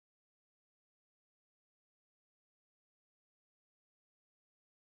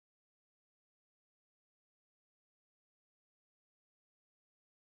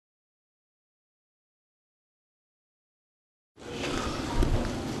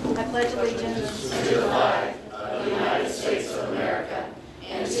I pledge allegiance to the flag of the United States of America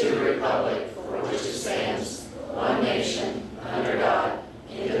and to the republic for which it stands, one nation, under God,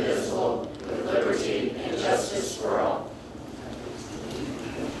 indivisible, with liberty and justice for all.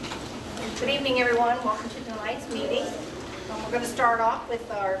 Good evening, everyone. Welcome to tonight's meeting. We're going to start off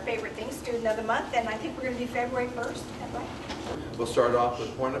with our favorite thing, Student of the Month, and I think we're going to do February 1st. Is that right? We'll start off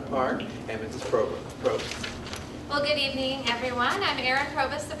with Hornet Park and Mrs. Probst. Well, good evening, everyone. I'm Erin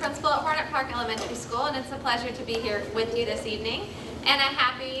Probst, the principal at Hornet Park Elementary School, and it's a pleasure to be here with you this evening. And a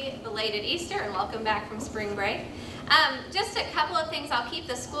happy belated Easter and welcome back from spring break. Just a couple of things. I'll keep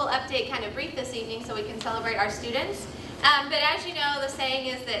the school update kind of brief this evening so we can celebrate our students. But as you know, the saying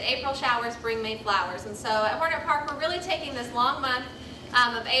is that April showers bring May flowers. And so at Hornet Park, we're really taking this long month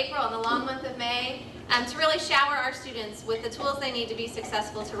of April and the long month of May to really shower our students with the tools they need to be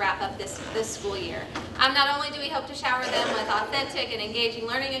successful to wrap up this school year. Not only do we hope to shower them with authentic and engaging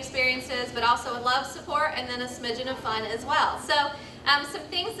learning experiences, but also with love, support, and then a smidgen of fun as well. So some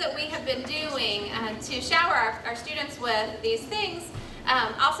things that we have been doing to shower our students with these things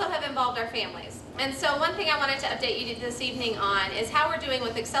also have involved our families. And so one thing I wanted to update you this evening on is how we're doing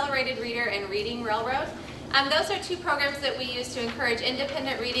with Accelerated Reader and Reading Railroad. Those are two programs that we use to encourage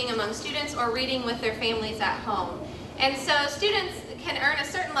independent reading among students or reading with their families at home. And so students can earn a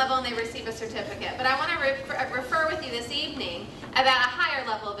certain level and they receive a certificate. But I want to refer with you this evening about a higher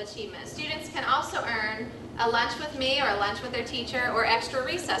level of achievement. Students can also earn a lunch with me or a lunch with their teacher or extra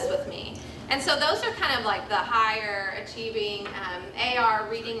recess with me. And so those are kind of like the higher achieving AR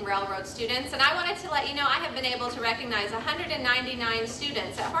Reading Railroad students. And I wanted to let you know I have been able to recognize 199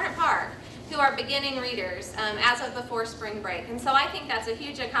 students at Hornet Park who are beginning readers as of before spring break. And so I think that's a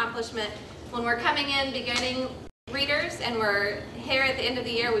huge accomplishment when we're coming in beginning readers and we're here at the end of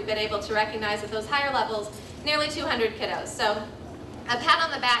the year. We've been able to recognize at those higher levels nearly 200 kiddos. So a pat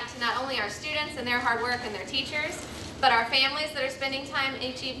on the back to not only our students and their hard work and their teachers, but our families that are spending time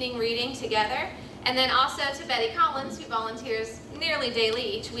each evening reading together. And then also to Betty Collins, who volunteers nearly daily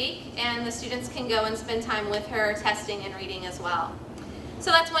each week, and the students can go and spend time with her testing and reading as well. So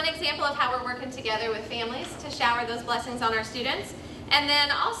that's one example of how we're working together with families to shower those blessings on our students. And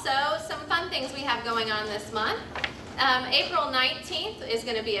then also some fun things we have going on this month. April 19th is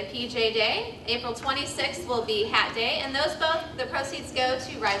going to be a PJ Day. April 26th will be Hat Day. And those both, the proceeds go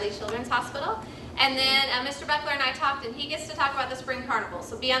to Riley Children's Hospital. And then Mr. Buckler and I talked, and he gets to talk about the Spring Carnival.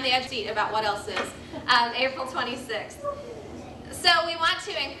 So be on the edge seat about what else is April 26th. So we want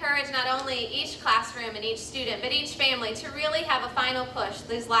to encourage not only each classroom and each student, but each family to really have a final push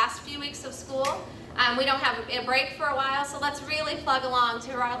these last few weeks of school. We don't have a break for a while, so let's really plug along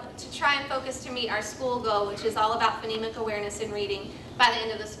to try and focus to meet our school goal, which is all about phonemic awareness and reading by the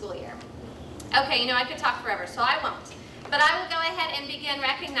end of the school year. Okay, you know I could talk forever, so I won't. But I will go ahead and begin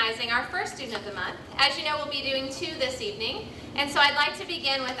recognizing our first Student of the Month. As you know, we'll be doing two this evening. And so I'd like to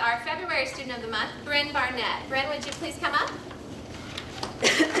begin with our February Student of the Month, Bryn Barnett. Bryn, would you please come up?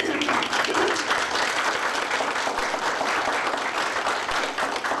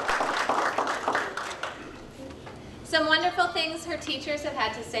 Some wonderful things her teachers have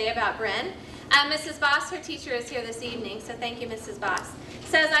had to say about Bryn. Mrs. Boss, her teacher, is here this evening, so thank you, Mrs. Boss.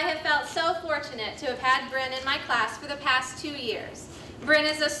 Says, I have felt so fortunate to have had Bryn in my class for the past 2 years. Bryn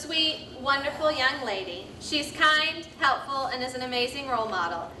is a sweet, wonderful young lady. She's kind, helpful, and is an amazing role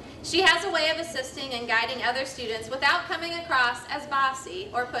model. She has a way of assisting and guiding other students without coming across as bossy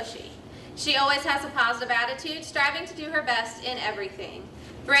or pushy. She always has a positive attitude, striving to do her best in everything.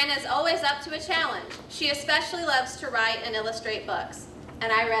 Bryn is always up to a challenge. She especially loves to write and illustrate books.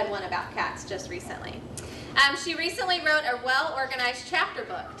 And I read one about cats just recently. She recently wrote a well-organized chapter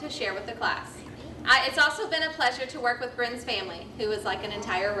book to share with the class. It's also been a pleasure to work with Bryn's family, who is like an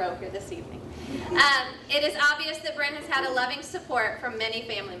entire row here this evening. It is obvious that Bryn has had a loving support from many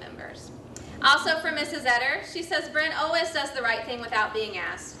family members. Also from Mrs. Etter, she says Bryn always does the right thing without being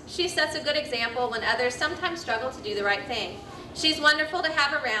asked. She sets a good example when others sometimes struggle to do the right thing. She's wonderful to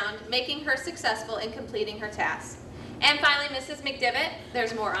have around, making her successful in completing her tasks. And finally, Mrs. McDivitt.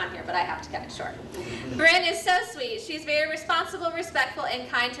 There's more on here, but I have to cut it short. Bryn is so sweet. She's very responsible, respectful, and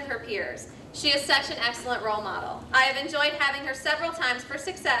kind to her peers. She is such an excellent role model. I have enjoyed having her several times for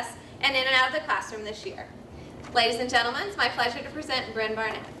success and in and out of the classroom this year. Ladies and gentlemen, it's my pleasure to present Bryn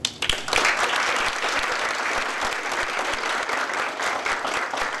Barnett.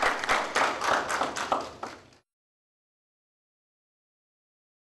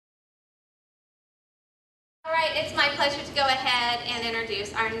 All right, it's my pleasure to go ahead and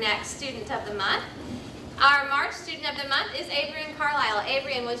introduce our next Student of the Month. Our March Student of the Month is Adrian Carlisle.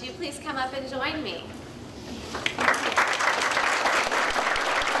 Adrian, would you please come up and join me?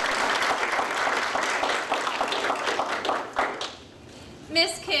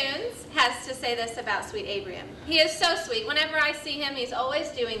 say this about sweet Abraham. He is so sweet. Whenever I see him, he's always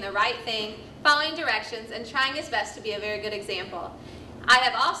doing the right thing, following directions, and trying his best to be a very good example. I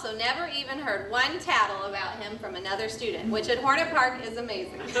have also never even heard one tattle about him from another student, which at Hornet Park is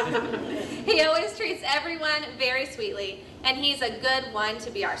amazing. He always treats everyone very sweetly, and he's a good one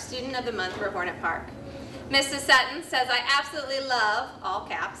to be our Student of the Month for Hornet Park. Mrs. Sutton says, I absolutely love, all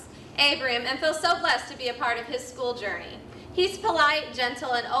caps, Abraham, and feel so blessed to be a part of his school journey. He's polite,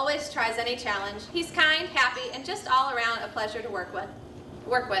 gentle, and always tries any challenge. He's kind, happy, and just all around a pleasure to work with.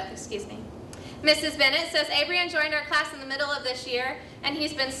 Mrs. Bennett says Abraham joined our class in the middle of this year, and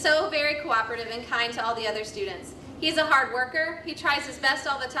he's been so very cooperative and kind to all the other students. He's a hard worker, he tries his best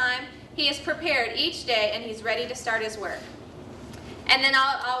all the time, he is prepared each day, and he's ready to start his work. And then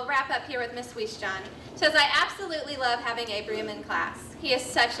I'll wrap up here with Miss Wiesjohn. Says, I absolutely love having Abraham in class. He is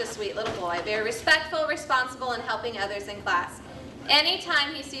such a sweet little boy, very respectful, responsible, and helping others in class.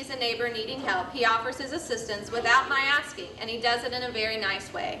 Anytime he sees a neighbor needing help, he offers his assistance without my asking, and he does it in a very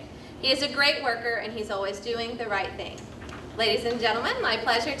nice way. He is a great worker, and he's always doing the right thing. Ladies and gentlemen, my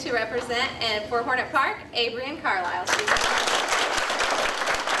pleasure to represent for Hornet Park, Abraham Carlisle.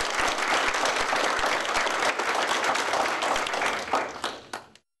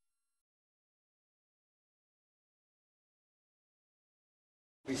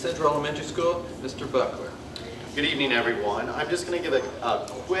 Central Elementary School, Mr. Buckler. Good evening, everyone. I'm just going to give a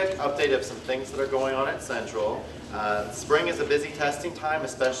quick update of some things that are going on at Central. Spring is a busy testing time,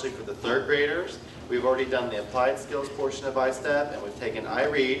 especially for the third graders. We've already done the applied skills portion of ISTEP, and we've taken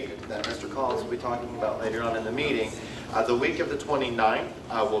iRead, that Mr. Collins will be talking about later on in the meeting. The week of the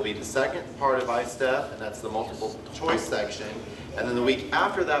 29th will be the second part of ISTEP, and that's the multiple choice section. And then the week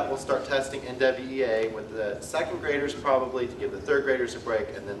after that, we'll start testing NWEA with the second graders probably to give the third graders a break,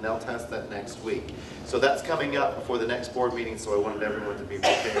 and then they'll test that next week. So that's coming up before the next board meeting, so I wanted everyone to be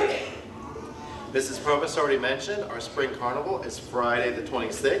prepared. Mrs. Provost already mentioned our spring carnival is Friday the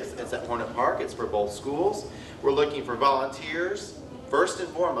 26th. It's at Hornet Park. It's for both schools. We're looking for volunteers. First and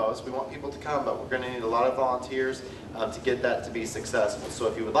foremost, we want people to come, but we're going to need a lot of volunteers to get that to be successful. So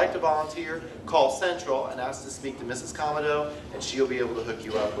if you would like to volunteer, call Central and ask to speak to Mrs. Commodore, and she'll be able to hook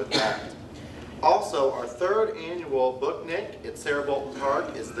you up with that. Also, our third annual Booknic at Sarah Bolton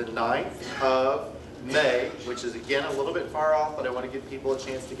Park is the 9th of May, which is again a little bit far off, but I want to give people a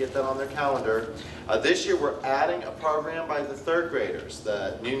chance to get that on their calendar. This year we're adding a program by the third graders.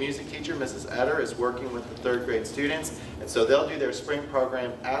 The new music teacher, Mrs. Etter, is working with the third grade students, and so they'll do their spring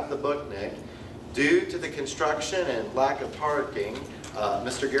program at the Booknic. Due to the construction and lack of parking,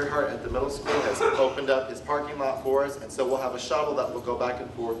 Mr. Gerhardt at the middle school has opened up his parking lot for us, and so we'll have a shuttle that will go back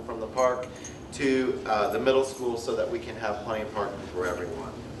and forth from the park to the middle school so that we can have plenty of parking for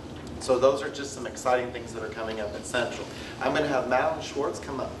everyone. So those are just some exciting things that are coming up at Central. I'm going to have Madeline Schwartz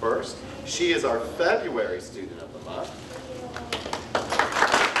come up first. She is our February Student of the Month.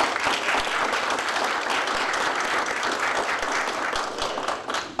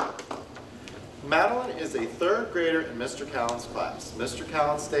 Madeline is a third grader in Mr. Callan's class. Mr.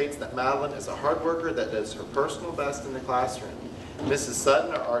 Callan states that Madeline is a hard worker that does her personal best in the classroom. Mrs.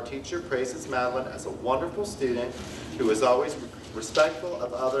 Sutton, our teacher, praises Madeline as a wonderful student who is always respectful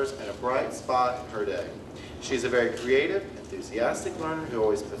of others and a bright spot in her day. She's a very creative, enthusiastic learner who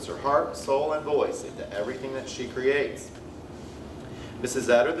always puts her heart, soul, and voice into everything that she creates. Mrs.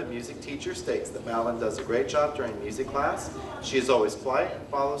 Etter, the music teacher, states that Madeline does a great job during music class. She is always quiet and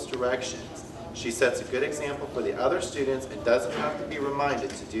follows directions. She sets a good example for the other students and doesn't have to be reminded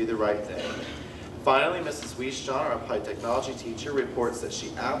to do the right thing. Finally, Mrs. Wiesjohn, our applied technology teacher, reports that she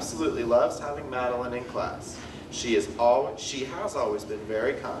absolutely loves having Madeline in class. She has always been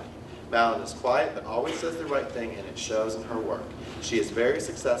very kind. Madeline is quiet but always does the right thing, and it shows in her work. She is very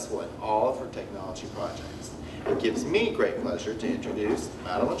successful in all of her technology projects. It gives me great pleasure to introduce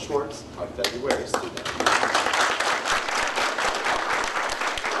Madeline Schwartz, our February student.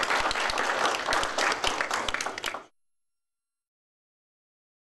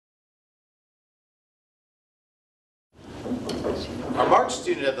 Our March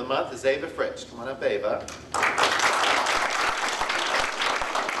Student of the Month is Ava Fritsch. Come on up, Ava.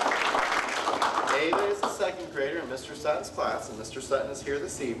 Ava is a second grader in Mr. Sutton's class, and Mr. Sutton is here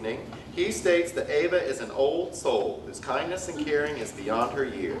this evening. He states that Ava is an old soul whose kindness and caring is beyond her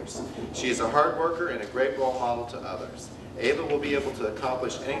years. She is a hard worker and a great role model to others. Ava will be able to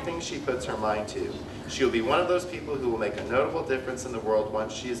accomplish anything she puts her mind to. She will be one of those people who will make a notable difference in the world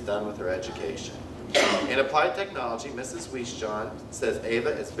once she is done with her education. In applied technology, Mrs. Wiesjohn says Ava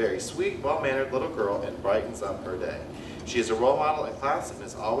is a very sweet, well-mannered little girl and brightens up her day. She is a role model in class and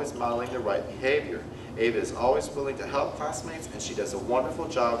is always modeling the right behavior. Ava is always willing to help classmates, and she does a wonderful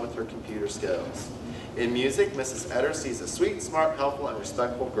job with her computer skills. In music, Mrs. Etter sees a sweet, smart, helpful, and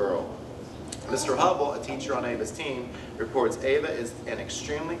respectful girl. Mr. Hubble, a teacher on Ava's team, reports Ava is an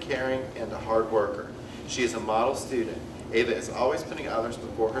extremely caring and a hard worker. She is a model student. Ava is always putting others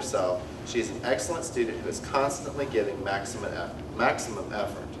before herself. She is an excellent student who is constantly giving maximum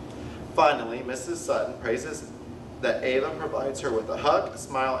effort. Finally, Mrs. Sutton praises that Ava provides her with a hug, a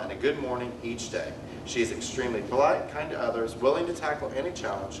smile, and a good morning each day. She is extremely polite, kind to others, willing to tackle any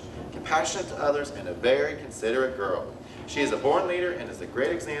challenge, compassionate to others, and a very considerate girl. She is a born leader and is a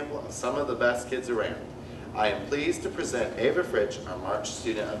great example of some of the best kids around. I am pleased to present Ava Fritsch, our March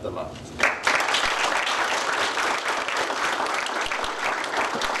Student of the Month.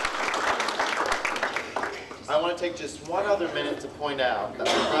 I want to take just one other minute to point out that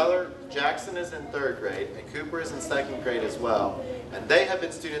my brother Jackson is in 3rd grade and Cooper is in 2nd grade as well, and they have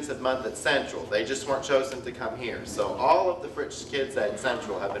been Students of the Month at Central. They just weren't chosen to come here. So all of the Fritsch kids at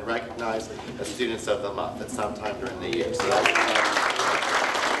Central have been recognized as Students of the Month at some time during the year. So that's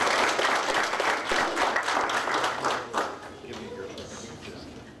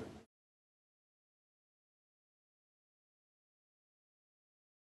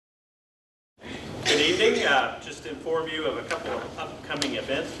Good evening. Just to inform you of a couple of upcoming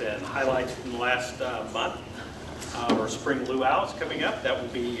events and highlights from the last month. Our spring luau is coming up. That will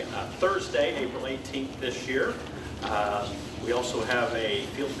be Thursday, April 18th this year. We also have a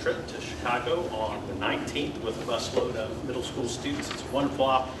field trip to Chicago on the 19th with a busload of middle school students. It's a wonderful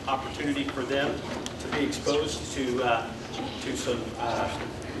opportunity for them to be exposed to some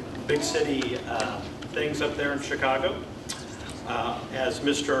big city things up there in Chicago. As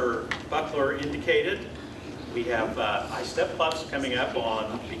Mr. Buckler indicated, we have I-STEP Plus coming up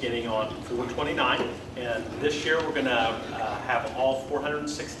beginning on 4/29, and this year we're going to have all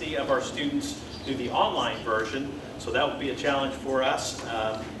 460 of our students do the online version, so that will be a challenge for us,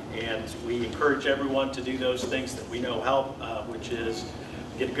 and we encourage everyone to do those things that we know help, which is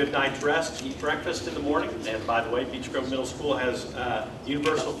get a good night's rest, eat breakfast in the morning, and by the way, Beech Grove Middle School has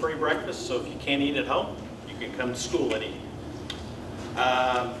universal free breakfast, so if you can't eat at home, you can come to school and eat.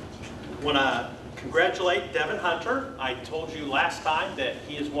 Want to congratulate Devin Hunter. I told you last time that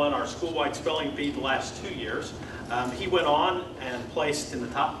he has won our school-wide spelling bee the last 2 years. He went on and placed in the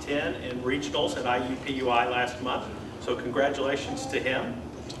top 10 in regionals at IUPUI last month, so congratulations to him.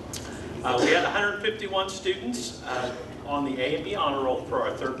 We had 151 students on the A and B honor roll for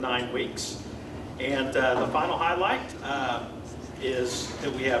our third 9 weeks. And the final highlight is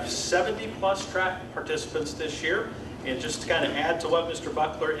that we have 70+ track participants this year. And just to kind of add to what Mr.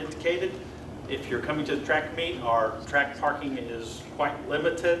 Buckler indicated, if you're coming to the track meet, our track parking is quite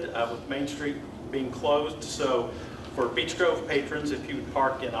limited with Main Street being closed. So for Beech Grove patrons, if you would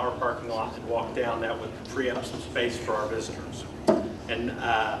park in our parking lot and walk down, that would free up some space for our visitors. And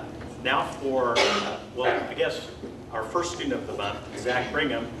now for, well, I guess our first student of the month, Zach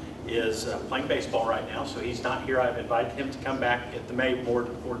Brigham, is playing baseball right now, so he's not here. I've invited him to come back at the May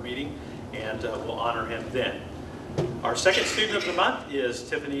board meeting, and we'll honor him then. Our second student of the month is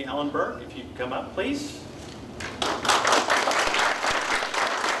Tiffany Ellenberg. If you can come up, please.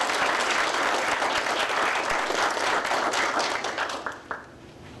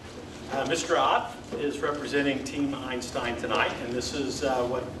 Mr. Ott is representing Team Einstein tonight, and this is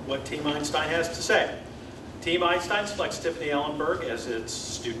what Team Einstein has to say. Team Einstein selects Tiffany Ellenberg as its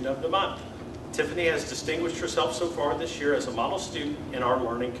Student of the Month. Tiffany has distinguished herself so far this year as a model student in our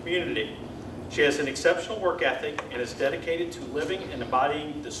learning community. She has an exceptional work ethic and is dedicated to living and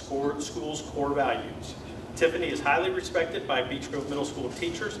embodying the school's core values. Tiffany is highly respected by Beech Grove Middle School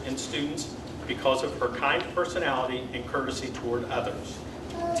teachers and students because of her kind personality and courtesy toward others.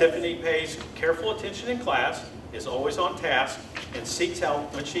 Tiffany pays careful attention in class, is always on task, and seeks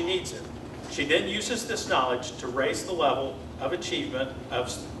help when she needs it. She then uses this knowledge to raise the level of achievement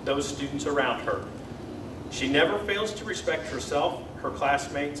of those students around her. She never fails to respect herself, her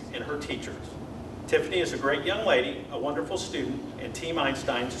classmates, and her teachers. Tiffany is a great young lady, a wonderful student, and Team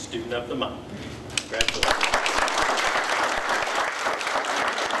Einstein's Student of the Month. Congratulations.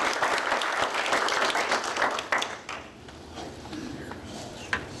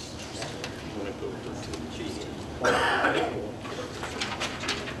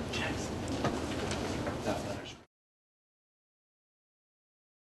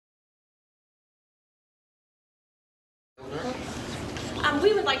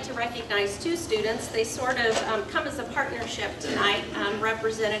 We would like to recognize 2 students. They sort of come as a partnership tonight,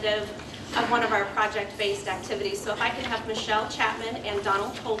 representative of one of our project-based activities. So if I could have Michelle Chapman and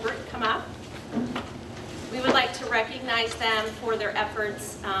Donald Colbert come up. We would like to recognize them for their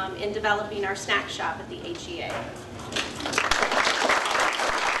efforts in developing our snack shop at the HEA.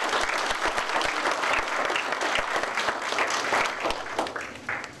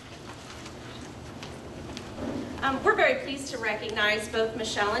 We're very pleased to recognize both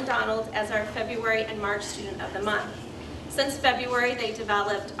Michelle and Donald as our February and March Student of the Month. Since February, they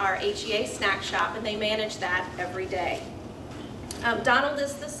developed our HEA snack shop, and they manage that every day. Donald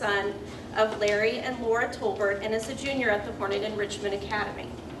is the son of Larry and Laura Tolbert and is a junior at the Hornet and Richmond Academy.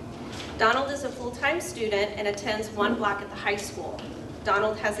 Donald is a full-time student and attends one block at the high school.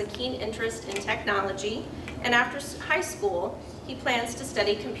 Donald has a keen interest in technology, and after high school, he plans to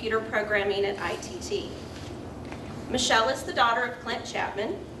study computer programming at ITT. Michelle is the daughter of Clint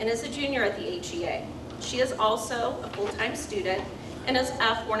Chapman and is a junior at the HEA. She is also a full-time student and is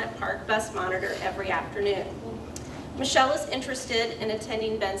a Hornet Park bus monitor every afternoon. Michelle is interested in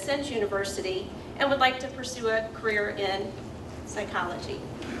attending Vincennes University and would like to pursue a career in psychology.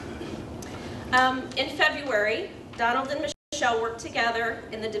 In February, Donald and Michelle worked together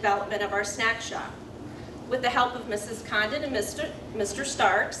in the development of our snack shop. With the help of Mrs. Condon and Mr.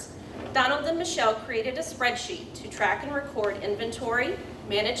 Starks, Donald and Michelle created a spreadsheet to track and record inventory,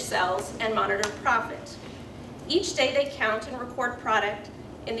 manage sales, and monitor profit. Each day they count and record product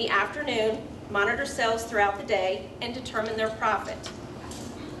in the afternoon, monitor sales throughout the day, and determine their profit.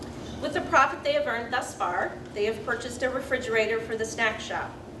 With the profit they have earned thus far, they have purchased a refrigerator for the snack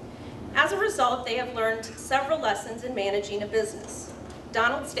shop. As a result, they have learned several lessons in managing a business.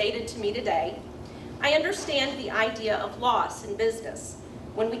 Donald stated to me today, "I understand the idea of loss in business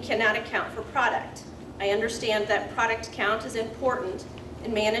when we cannot account for product. I understand that product count is important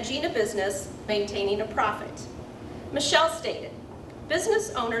in managing a business, maintaining a profit." Michelle stated,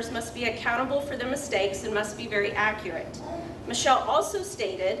 "Business owners must be accountable for their mistakes and must be very accurate." Michelle also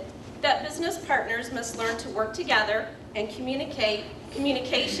stated that business partners must learn to work together and communicate.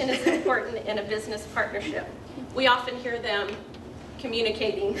 Communication is important in a business partnership. We often hear them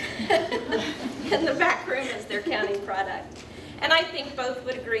communicating in the back room as they're counting product. And I think both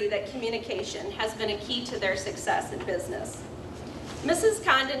would agree that communication has been a key to their success in business. Mrs.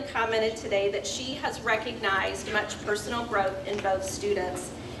 Condon commented today that she has recognized much personal growth in both students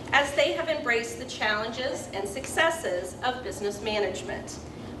as they have embraced the challenges and successes of business management.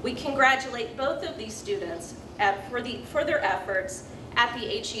 We congratulate both of these students for their efforts at the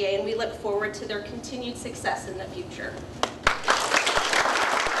HEA, and we look forward to their continued success in the future.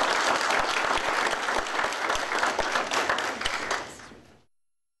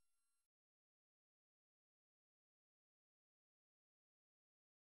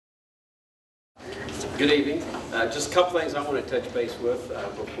 Good evening. Just a couple things I want to touch base with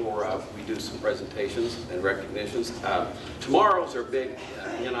before we do some presentations and recognitions. Tomorrow's our big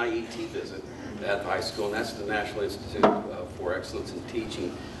NIET visit at the high school, and that's the National Institute for Excellence in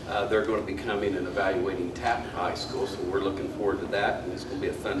Teaching. They're going to be coming and evaluating Tappan High School, so we're looking forward to that, and it's going to be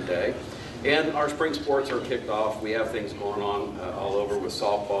a fun day. And our spring sports are kicked off. We have things going on all over with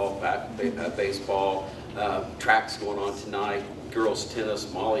softball, baseball, tracks going on tonight. Girls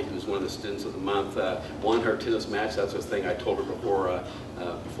tennis. Molly, who's one of the students of the month, won her tennis match. That's the thing I told her before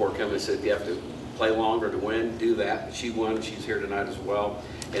coming. I said, you have to play longer to win, do that. She won. She's here tonight as well.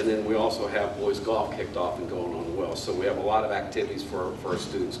 And then we also have boys golf kicked off and going on as well. So we have a lot of activities for our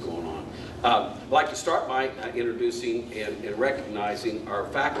students going on. I'd like to start by introducing and recognizing our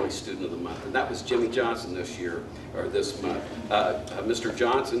faculty student of the month, and that was Jimmy Johnson this month. Mr.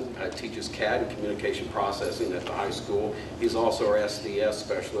 Johnson teaches CAD and communication processing at the high school. He's also our SDS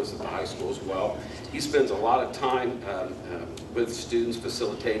specialist at the high school as well. He spends a lot of time with students,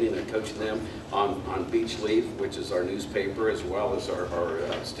 facilitating and coaching them on Beach Leaf, which is our newspaper, as well as our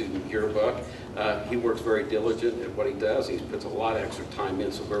student yearbook. He works very diligent at what he does. He puts a lot of extra time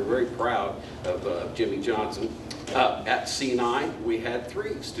in, so we're very proud of Jimmy Johnson. At C9, we had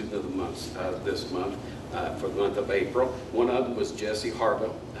 3 Student of the Months this month for the month of April. One of them was Jessie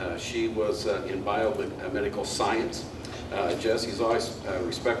Harbaugh. She was in biomedical science. Jessie's always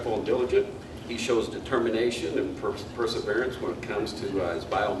respectful and diligent. He shows determination and perseverance when it comes to his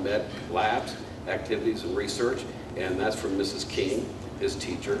biomed labs, activities, and research, and that's from Mrs. King, his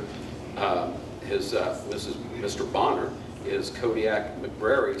teacher. Mr. Bonner is Kodiak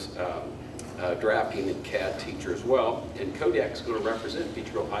McBrary's drafting and CAD teacher as well, and Kodiak's going to represent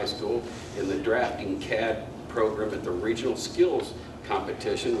Beech Grove High School in the drafting CAD program at the Regional Skills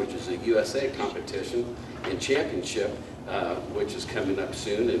Competition, which is a USA competition, and championship, which is coming up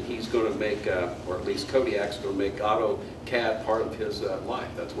soon, and he's going to make, or at least Kodiak's going to make AutoCAD part of his life.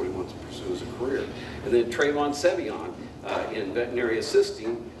 That's what he wants to pursue as a career. And then Trayvon Sevion in veterinary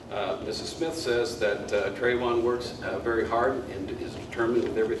assisting Mrs. Smith says that Trayvon works very hard and is determined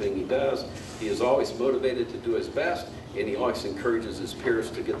with everything he does. He is always motivated to do his best, and he always encourages his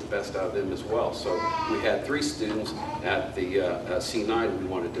peers to get the best out of them as well. So we had 3 students at the C9 we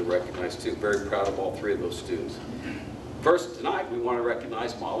wanted to recognize too. Very proud of all 3 of those students. First, tonight we want to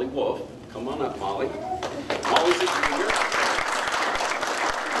recognize Molly Wolf. Come on up, Molly. Molly's a junior.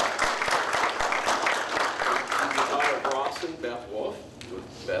 She's the daughter of Ross and Beth Wolf.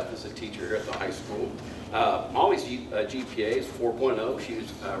 Beth is a teacher here at the high school. Molly's GPA is 4.0. She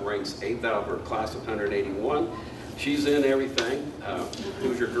ranks 8th out of her class of 181. She's in everything.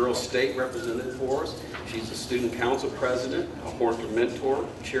 Hoosier Girls State representative for us. She's a student council president, a Horton mentor,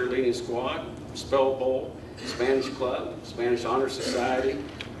 cheerleading squad, spell bowl, Spanish club, Spanish Honor Society,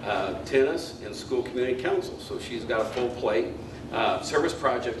 tennis, and school community council. So she's got a full plate. Service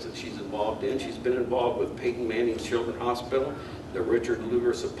projects that she's involved in. She's been involved with Peyton Manning Children's Hospital, the Richard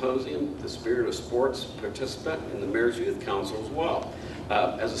Lugar Symposium, the Spirit of Sports participant, and the Mayor's Youth Council as well.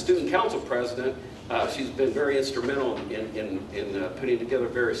 As a student council president, she's been very instrumental in putting together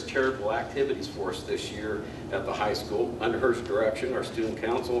various charitable activities for us this year at the high school. Under her direction, our student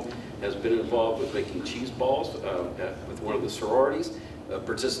council has been involved with making cheese balls with one of the sororities,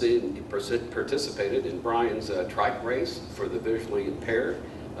 participated in Brian's trike race for the visually impaired.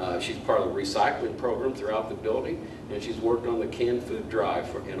 She's part of the recycling program throughout the building, and she's worked on the canned food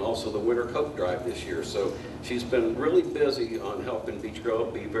drive and also the winter coat drive this year. So she's been really busy on helping Beech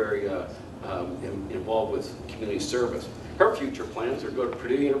Grove be very involved with community service. Her future plans are to go to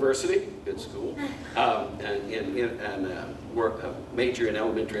Purdue University, good school, and work major in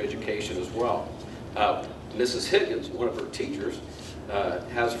elementary education as well. Mrs. Higgins, one of her teachers,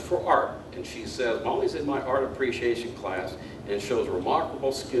 has for art, and she says, Molly's in my art appreciation class and shows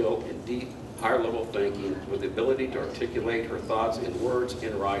remarkable skill and deep higher level thinking with the ability to articulate her thoughts in words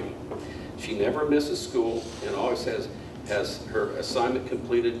and writing. She never misses school and always has her assignment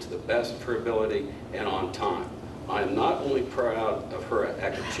completed to the best of her ability and on time. I am not only proud of her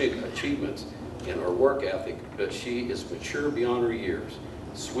achievements and her work ethic, but she is mature beyond her years,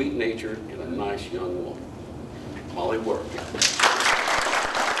 sweet-natured, and a nice young woman. Molly Work.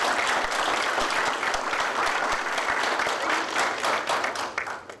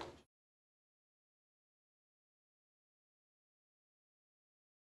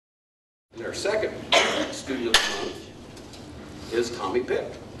 And our second student of the month is Tommy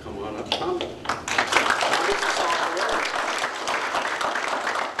Pick. Come on up, Tommy. Tommy's a sophomore.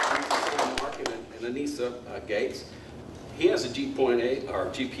 Mark and Anissa Gates. He has a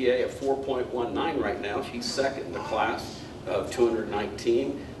GPA of 4.19 right now. He's second in the class of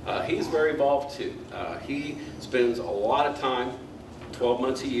 219. He's very involved too. He spends a lot of time, 12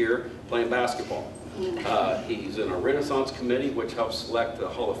 months a year, playing basketball. He's in a Renaissance committee, which helps select the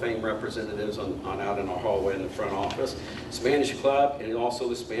Hall of Fame representatives on out in our hallway in the front office, Spanish Club, and also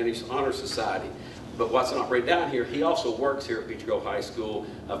the Spanish Honor Society. But what's not right down here, he also works here at Beech Grove High School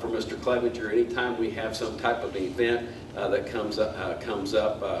for Mr. Clevenger. Anytime we have some type of event that comes up,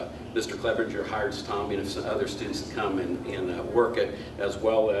 Mr. Clevenger hires Tommy and some other students to come and work it, as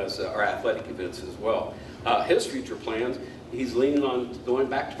well as our athletic events as well. His future plans, he's leaning on going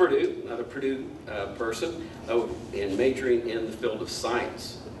back to Purdue, another Purdue person, and majoring in the field of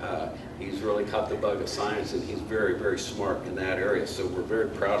science. He's really caught the bug of science, and he's very, very smart in that area. So we're very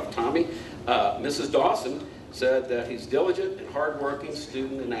proud of Tommy. Mrs. Dawson said that he's diligent and hardworking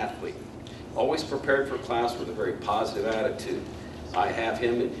student and athlete, always prepared for class with a very positive attitude. I have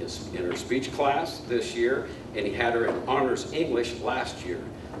him in her speech class this year, and he had her in honors English last year.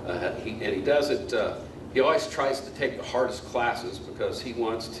 He always tries to take the hardest classes because he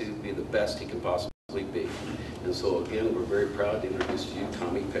wants to be the best he can possibly be. And so again, we're very proud to introduce to you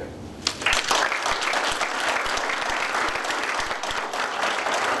Tommy Pick.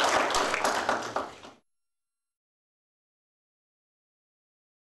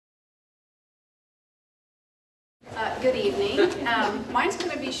 Good evening. Mine's going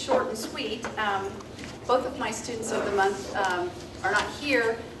to be short and sweet. Both of my students of the month are not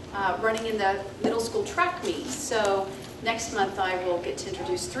here running in the middle school track meet. So next month I will get to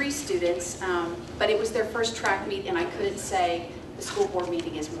introduce 3 students, but it was their first track meet, and I couldn't say the school board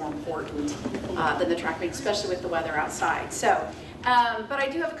meeting is more important than the track meet, especially with the weather outside. So, but I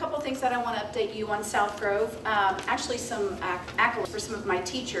do have a couple things that I want to update you on South Grove. Actually some accolades for some of my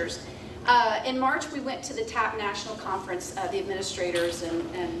teachers. In March, we went to the TAP National Conference, the administrators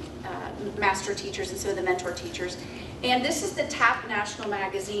and master teachers and some of the mentor teachers. And this is the TAP National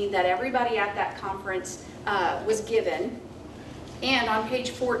magazine that everybody at that conference was given. And on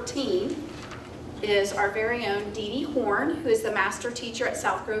page 14, is our very own Dee Dee Horn, who is the master teacher at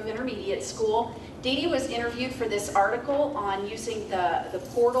South Grove Intermediate School. Dee Dee was interviewed for this article on using the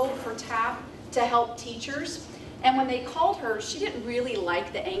portal for TAP to help teachers. And when they called her, she didn't really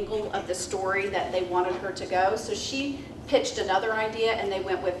like the angle of the story that they wanted her to go, so she pitched another idea and they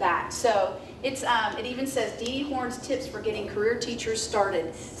went with that. So it's, it even says Dee Dee Horn's tips for getting career teachers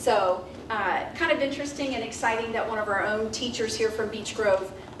started. So kind of interesting and exciting that one of our own teachers here from Beech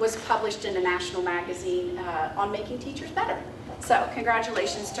Grove was published in a national magazine on making teachers better. So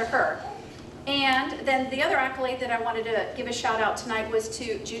congratulations to her. And then the other accolade that I wanted to give a shout out tonight was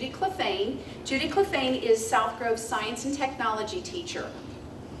to Judy Clefane. Judy Clefane is South Grove's science and technology teacher.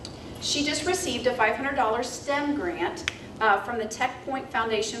 She just received a $500 STEM grant from the Tech Point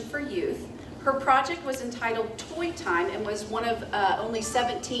Foundation for Youth. Her project was entitled Toy Time and was one of only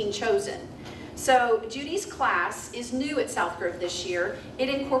 17 chosen. So Judy's class is new at South Grove this year. It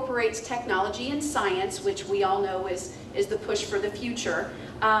incorporates technology and science, which we all know is the push for the future.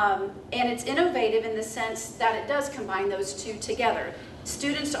 And it's innovative in the sense that it does combine those two together.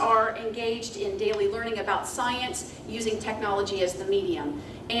 Students are engaged in daily learning about science using technology as the medium.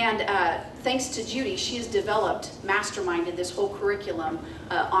 And thanks to Judy, she has developed, masterminded this whole curriculum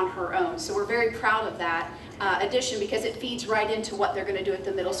on her own. So we're very proud of that addition because it feeds right into what they're going to do at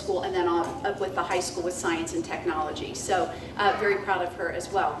the middle school and then up with the high school with science and technology. So very proud of her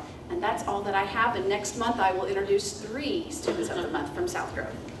as well. And that's all that I have. And next month I will introduce 3 students of the month from South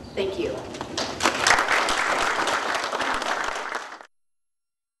Grove. Thank you.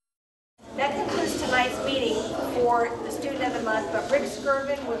 That concludes tonight's meeting for the Student of the Month, but Rick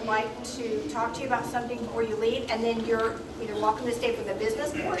Skirvin would like to talk to you about something before you leave, and then you're either welcome to stay for the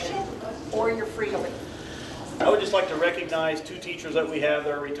business portion or you're free to leave. I would just like to recognize 2 teachers that we have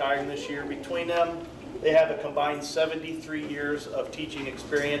that are retiring this year. Between them, they have a combined 73 years of teaching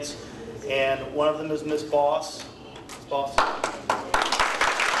experience, and one of them is Miss Boss. Boss.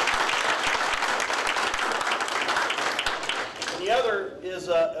 And the other is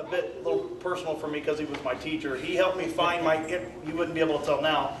a little personal for me because he was my teacher. He helped me find my, you wouldn't be able to tell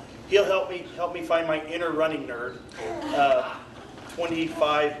now, he'll help me find my inner running nerd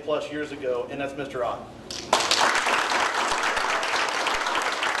 25 plus years ago, and that's Mr. Ott.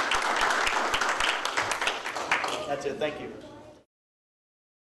 That's it. Thank you.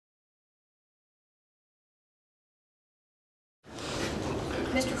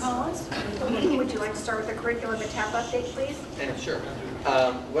 Mr. Collins, would you like to start with the curriculum and TAP update, please? Yeah, sure.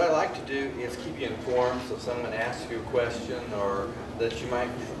 What I like to do is keep you informed, so if someone asks you a question or that you might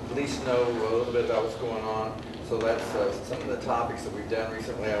at least know a little bit about what's going on. So that's some of the topics that we've done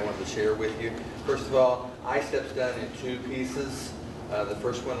recently I wanted to share with you. First of all, ISTEP's done in 2 pieces. The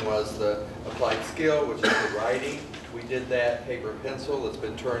first one was the applied skill, which is the writing. We did that paper and pencil. It's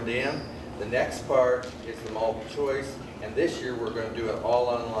been turned in. The next part is the multiple choice, and this year we're going to do it all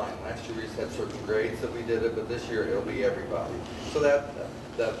online. Last year we just had certain grades that we did it, but this year it'll be everybody. So that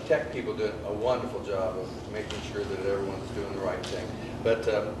the tech people did a wonderful job of making sure that everyone's doing the right thing. But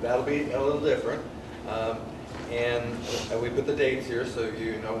that'll be a little different. And we put the dates here so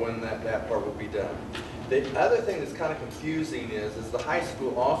you know when that part will be done. The other thing that's kind of confusing is the high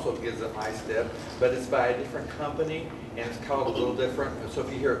school also gives an ISTEP, but it's by a different company and it's called a little different. So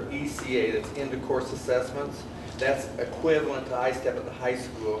if you hear ECA, that's end of course assessments, that's equivalent to ISTEP at the high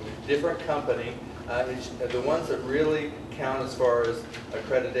school, different company. The ones that really count as far as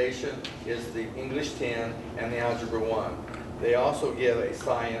accreditation is the English 10 and the Algebra 1. They also give a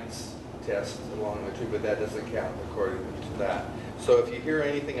science test along the two, but that doesn't count according to that. So if you hear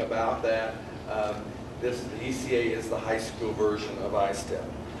anything about that, the ECA is the high school version of ISTEP.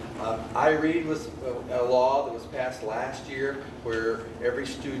 I-READ was a law that was passed last year where every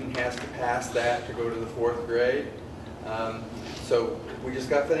student has to pass that to go to the 4th grade. So we just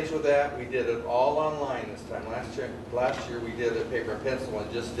got finished with that. We did it all online this time. Last year we did a paper and pencil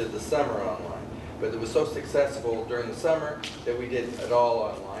and just did the summer online. But it was so successful during the summer that we did it all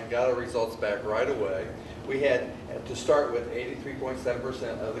online, got our results back right away. We had to start with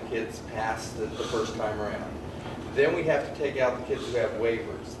 83.7% of the kids passed the first time around. Then we have to take out the kids who have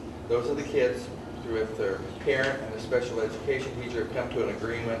waivers. Those are the kids who, if their parent and a special education teacher have come to an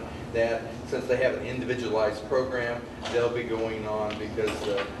agreement that since they have an individualized program, they'll be going on because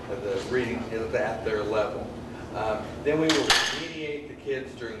the reading is at their level. Then we will mediate the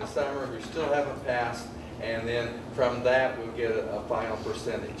kids during the summer who still haven't passed, and then from that we'll get a final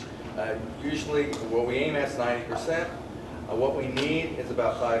percentage. Usually what we aim at is 90%. What we need is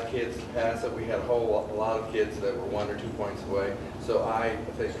about 5 kids to pass it. We had a lot of kids that were 1 or 2 points away. So I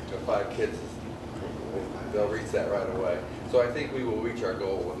think 5 kids is they'll reach that right away. So I think we will reach our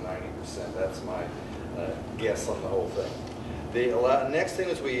goal of 90%. That's my guess on the whole thing. The next thing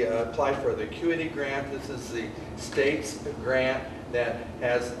is we applied for the Acuity Grant. This is the state's grant that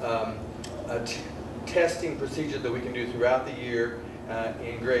has a testing procedure that we can do throughout the year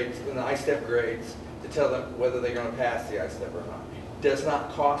in grades, in the I-STEP grades, to tell them whether they're going to pass the I-STEP or not. It does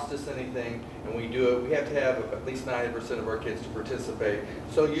not cost us anything, and we do it. We have to have at least 90% of our kids to participate.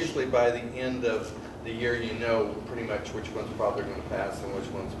 So usually by the end of the year, you know pretty much which one's probably going to pass and which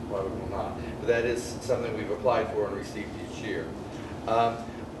ones probably will not. But that is something we've applied for and received each year.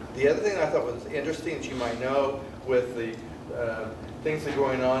 The other thing I thought was interesting that you might know with the things that are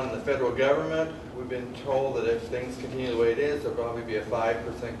going on in the federal government, we've been told that if things continue the way it is, there'll probably be a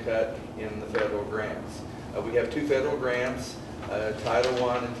 5% cut in the federal grants. We have 2 federal grants, Title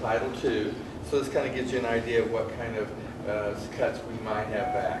I and Title II, so this kind of gives you an idea of what kind of cuts we might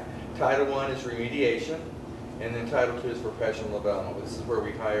have back. Title I is remediation, and then Title II is professional development. This is where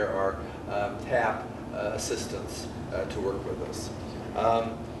we hire our TAP assistants to work with us.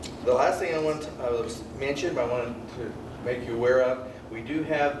 The last thing I want to mention, but I wanted to make you aware of, we do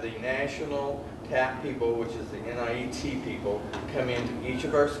have the national TAP people, which is the NIET people, come into each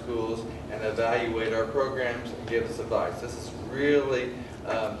of our schools and evaluate our programs and give us advice. This is really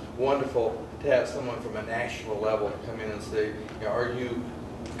wonderful to have someone from a national level come in and say, you know, are you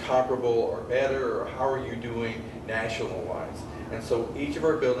comparable or better, or how are you doing national-wise? And so each of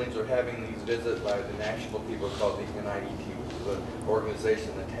our buildings are having these visits by the national people called the NIET, which is an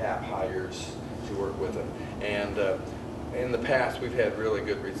organization that TAP hires to work with them. And in the past, we've had really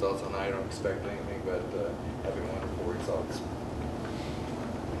good results, and I don't expect anything but having wonderful results.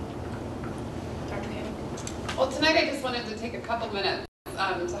 Dr. Haney? Well, tonight I just wanted to take a couple minutes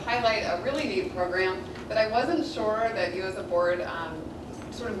to highlight a really neat program that I wasn't sure that you as a board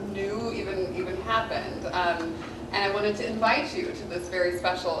sort of knew even happened. And I wanted to invite you to this very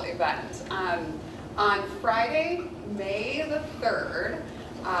special event. On Friday, May the 3rd,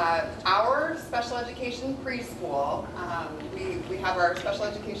 our special education preschool, we have our special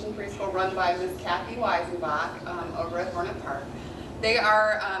education preschool run by Ms. Kathy Weisenbach over at Hornet Park. They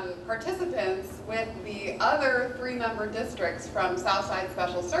are participants with the other 3-member districts from Southside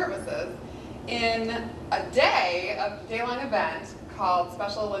Special Services in a day-long event called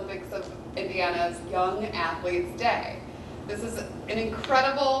Special Olympics of Indiana's Young Athletes Day. This is an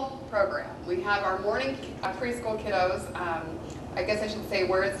incredible program. We have our morning preschool kiddos, I guess I should say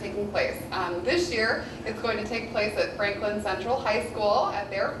where it's taking place. This year, it's going to take place at Franklin Central High School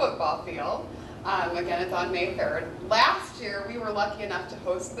at their football field. Again, it's on May 3rd. Last year, we were lucky enough to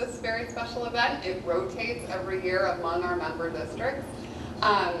host this very special event. It rotates every year among our member districts.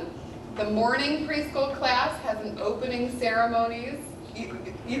 The morning preschool class has an opening ceremonies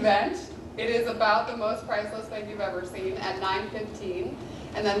event. It is about the most priceless thing you've ever seen at 9:15.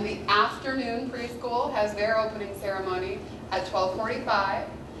 And then the afternoon preschool has their opening ceremony at 12:45.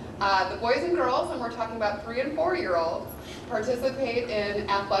 The boys and girls, and we're talking about 3- and 4-year-olds, participate in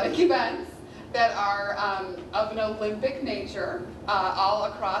athletic events that are of an Olympic nature all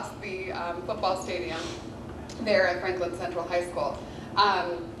across the football stadium there at Franklin Central High School.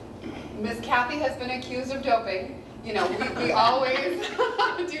 Ms. Kathy has been accused of doping. You know, we always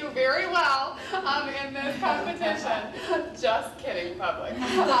do very well in this competition. Just kidding, public.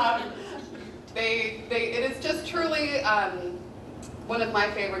 It is just truly one of my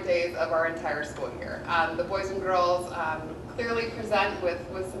favorite days of our entire school year. The boys and girls clearly present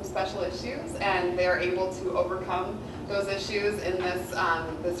with some special issues, and they are able to overcome those issues in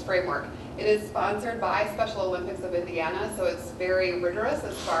this framework. It is sponsored by Special Olympics of Indiana, so it's very rigorous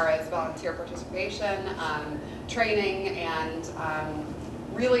as far as volunteer participation, training, and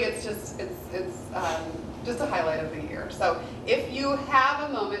really it's just a highlight of the year. So if you have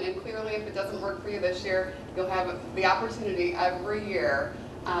a moment, and clearly if it doesn't work for you this year, you'll have the opportunity every year.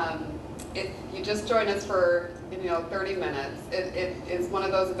 If you just join us for 30 minutes, it is one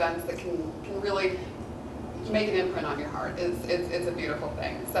of those events that can really make an imprint on your heart. It's a beautiful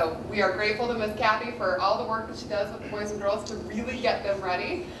thing. So we are grateful to Ms. Kathy for all the work that she does with the boys and girls to really get them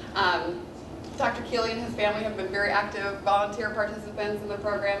ready. Dr. Keeley and his family have been very active volunteer participants in the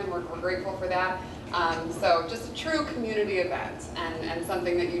program, and we're grateful for that. So just a true community event, and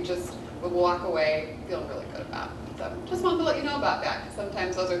something that you just would walk away feeling really good about. So just wanted to let you know about that, because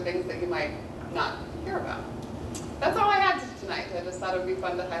sometimes those are things that you might not hear about. That's all I had tonight. I just thought it would be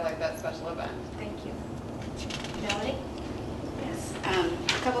fun to highlight that special event. Thank you. Melanie? Yes,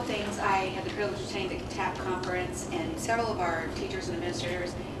 a couple things. I had the privilege of attending the TAP conference, and several of our teachers and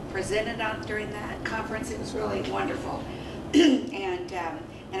administrators presented on during that conference. It was really wonderful. And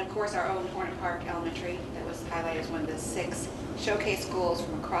And of course, our own Hornet Park Elementary that was highlighted as one of the 6 showcase schools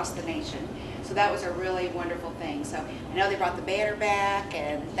from across the nation. So that was a really wonderful thing. So I know they brought the banner back,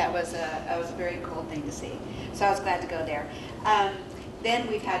 and that was a very cool thing to see. So I was glad to go there. Then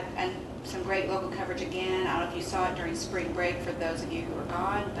we've had some great local coverage again. I don't know if you saw it during spring break for those of you who were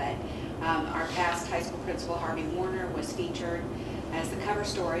gone, but our past high school principal, Harvey Warner, was featured as the cover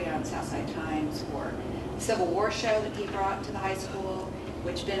story on Southside Times for the Civil War show that he brought to the high school,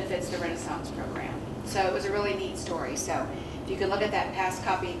 which benefits the Renaissance program. So it was a really neat story. So if you can look at that past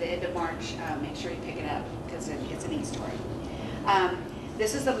copy at the end of March, make sure you pick it up because it's a neat story.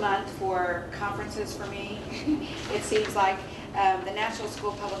 This is the month for conferences for me. It seems like the National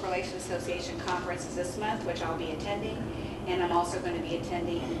School Public Relations Association conference is this month, which I'll be attending, and I'm also going to be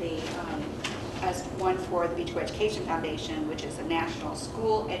attending the as one for the Beach Education Foundation, which is a National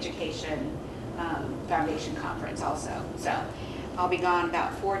School Education Foundation conference also. So I'll be gone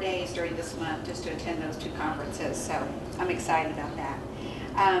about 4 days during this month just to attend those 2 conferences, so I'm excited about that.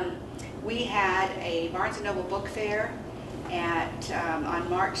 We had a Barnes & Noble book fair on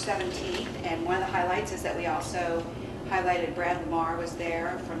March 17th, and one of the highlights is that we also highlighted Brad Lamar was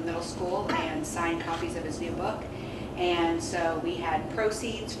there from middle school and signed copies of his new book. And so we had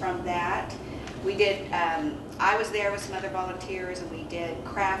proceeds from that. We did, I was there with some other volunteers, and we did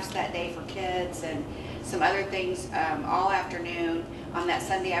crafts that day for kids and some other things all afternoon on that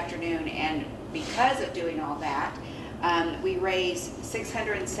Sunday afternoon. And because of doing all that, we raised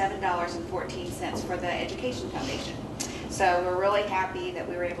 $607.14 for the Education Foundation. So we're really happy that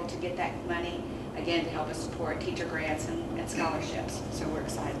we were able to get that money, again, to help us support teacher grants and scholarships. So we're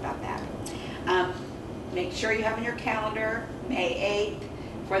excited about that. Make sure you have in your calendar May 8th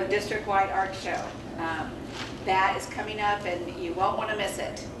for the district-wide art show. That is coming up, and you won't want to miss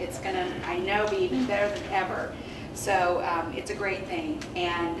it. It's going to, I know, be even better than ever. So it's a great thing.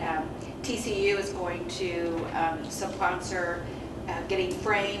 And TCU is going to sponsor getting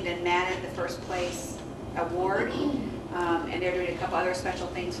framed and matted the first place award. And they're doing a couple other special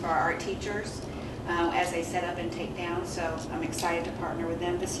things for our art teachers as they set up and take down. So I'm excited to partner with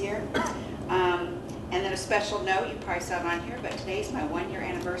them this year. And then a special note, you probably saw it on here, but today's my 1-year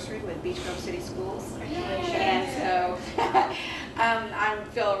anniversary with Beach Grove City Schools. And so I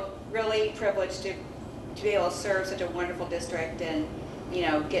feel really privileged to be able to serve such a wonderful district and, you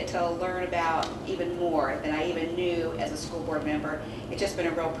know, get to learn about even more than I even knew as a school board member. It's just been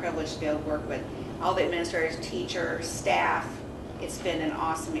a real privilege to be able to work with all the administrators, teachers, staff. It's been an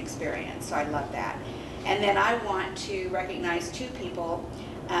awesome experience, so I love that. And then I want to recognize 2 people.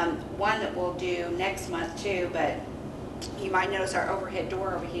 One that we'll do next month too, but you might notice our overhead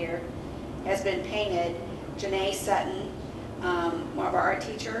door over here has been painted. Janae Sutton, one of our art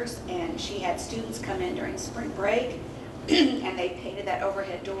teachers, and she had students come in during spring break and they painted that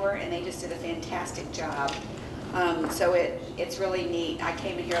overhead door, and they just did a fantastic job. So it's really neat. I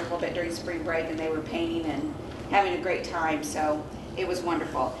came in here a little bit during spring break and they were painting and having a great time, so it was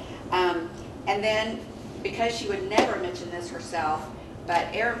wonderful. And then, because she would never mention this herself,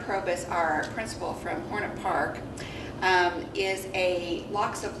 but Erin Probus, our principal from Hornet Park, is a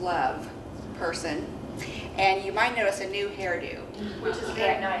Locks of Love person, and you might notice a new hairdo, Which is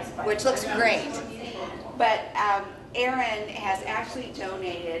very nice. which looks great. But Erin has actually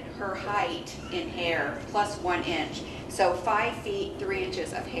donated her height in hair plus 1 inch. So 5 feet 3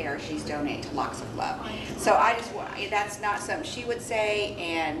 inches of hair she's donated to Locks of Love. So I just want, that's not something she would say,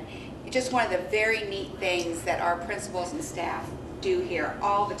 and it's just one of the very neat things that our principals and staff do here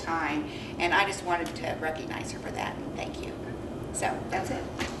all the time. And I just wanted to recognize her for that. Thank you. So that's it.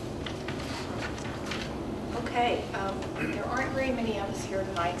 Okay, there aren't very many of us here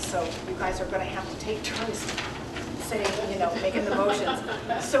tonight, so you guys are going to have to take turns saying, you know, making the motions.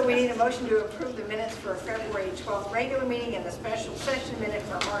 So we need a motion to approve the minutes for February 12th regular meeting and the special session minute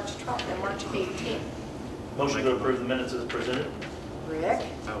for March 12th and March 18th. Motion to approve the minutes as presented. Rick?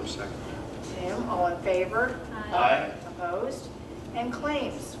 I will second. Tim, all in favor? Aye. Opposed? And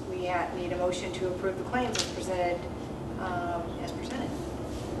claims. We need a motion to approve the claims as presented.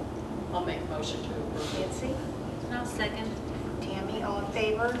 I'll make a motion to approve. Nancy? I'll second. Tammy, all in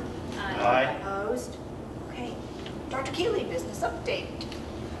favor? Aye. Opposed? Okay. Dr. Keeley, business update.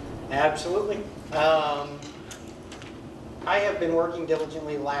 Absolutely. I have been working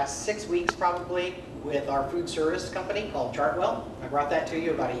diligently the last 6 weeks probably with our food service company called Chartwell. I brought that to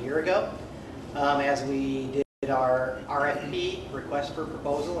you about a year ago as we did our RFP, request for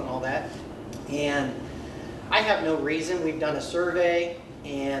proposal and all that. And I have no reason. We've done a survey,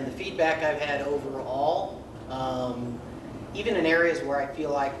 and the feedback I've had overall even in areas where I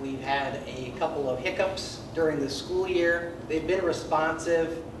feel like we've had a couple of hiccups during the school year, they've been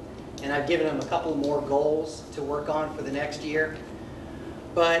responsive, and I've given them a couple more goals to work on for the next year.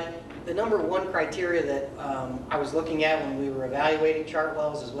 But the number one criteria that I was looking at when we were evaluating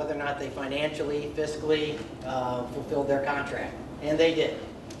Chartwell's is whether or not they financially, fiscally fulfilled their contract, and they did.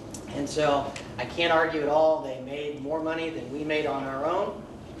 And so I can't argue at all. They made more money than we made on our own.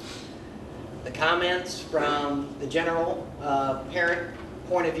 The comments from the general parent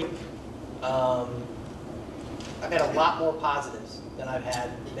point of view, I've had a lot more positives than I've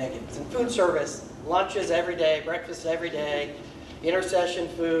had negatives. In food service, lunches every day, breakfast every day, intercession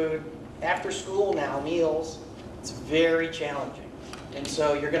food, after school now, meals, it's very challenging. And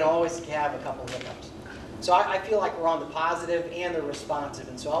so you're going to always have a couple of hiccups. So I feel like we're on the positive and the responsive.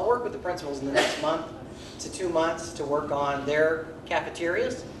 And so I'll work with the principals in the next month to 2 months to work on their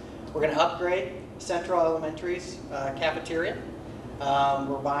cafeterias. We're going to upgrade Central Elementary's cafeteria.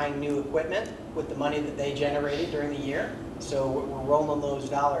 We're buying new equipment with the money that they generated during the year. So we're rolling those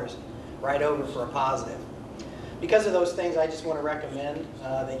dollars right over for a positive. Because of those things, I just want to recommend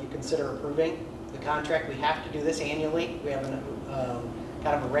that you consider approving the contract. We have to do this annually. We have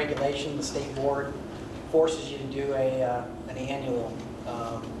kind of a regulation. The state board forces you to do an annual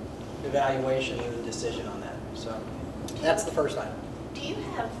evaluation and a decision on that. So that's the first item. Do you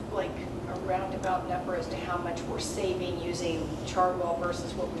have like a roundabout number as to how much we're saving using Chartwell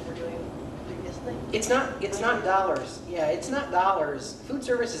versus what we were doing previously? It's not dollars. Yeah, it's not dollars. Food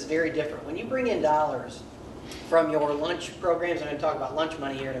service is very different. When you bring in dollars from your lunch programs, I'm going to talk about lunch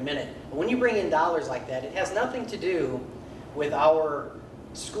money here in a minute, but when you bring in dollars like that, it has nothing to do with our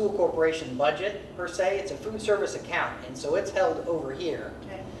school corporation budget per se. It's a food service account, and so it's held over here.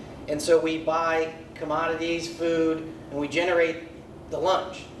 Okay. And so we buy commodities, food, and we generate the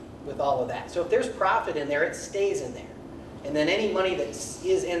lunch with all of that. So if there's profit in there, it stays in there. And then any money that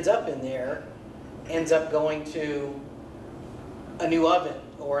ends up in there ends up going to a new oven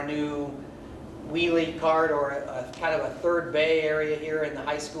or a new wheelie cart or a kind of a third bay area here in the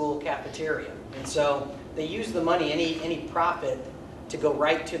high school cafeteria. And so they use the money, any profit, to go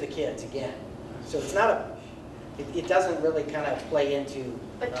right to the kids again. So it's not it doesn't really kind of play into.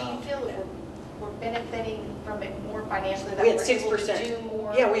 But do you feel that we're benefiting from it more financially, that we had we're able to 6%. do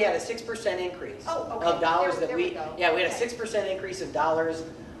more? Yeah, we had a 6% increase of dollars that we. Yeah, we had a 6% increase of dollars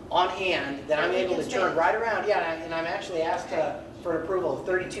on hand that I'm able to turn right around. Yeah, and I'm actually asked for an approval of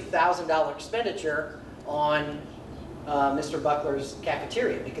 $32,000 expenditure on Mr. Buckler's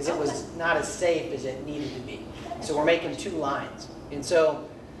cafeteria because it was not as safe as it needed to be. So we're making 2 lines. And so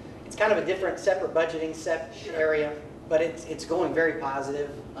it's kind of a different separate budgeting area, but it's going very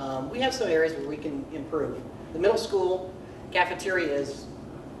positive. We have some areas where we can improve. The middle school cafeteria is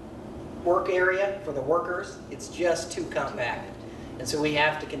work area for the workers. It's just too compact. And so we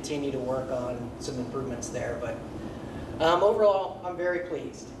have to continue to work on some improvements there. But overall, I'm very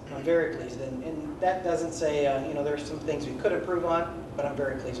pleased. I'm very pleased. And that doesn't say, there's some things we could improve on, but I'm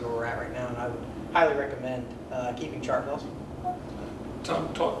very pleased where we're at right now. And I would highly recommend keeping Chartwell's.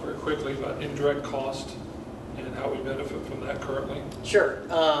 Tom, talk very quickly about indirect cost and how we benefit from that currently. Sure.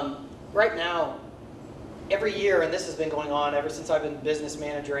 Right now, every year, and this has been going on ever since I've been business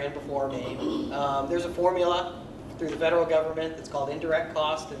manager and before me, there's a formula through the federal government that's called indirect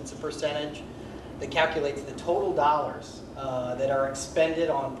cost, and it's a percentage that calculates the total dollars that are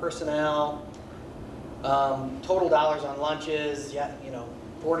expended on personnel, total dollars on lunches,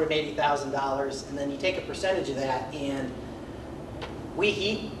 $480,000, and then you take a percentage of that, and we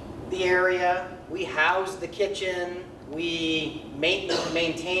heat the area, we house the kitchen, we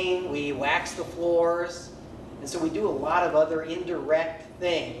maintain, we wax the floors, and so we do a lot of other indirect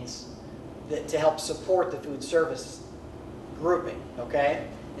things to help support the food service grouping, okay?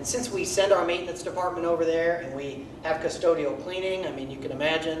 And since we send our maintenance department over there and we have custodial cleaning, I mean, you can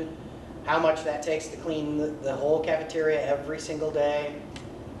imagine how much that takes to clean the whole cafeteria every single day.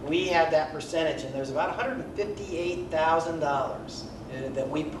 We have that percentage, and there's about $158,000 that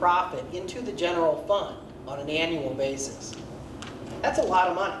we profit into the general fund on an annual basis. That's a lot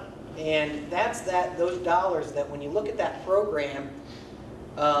of money, and those dollars that when you look at that program,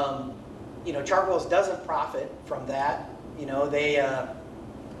 Chartwell's doesn't profit from that.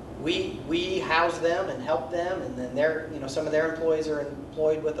 We house them and help them, and then some of their employees are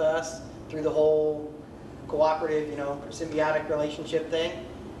employed with us through the whole cooperative, symbiotic relationship thing.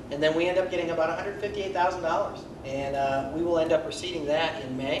 And then we end up getting about $158,000, and we will end up receiving that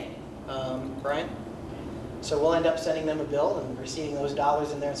in May, Brian. So we'll end up sending them a bill and receiving those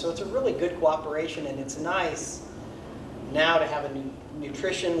dollars in there. So it's a really good cooperation, and it's nice now to have a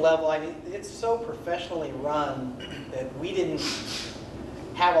nutrition level. I mean, it's so professionally run that we didn't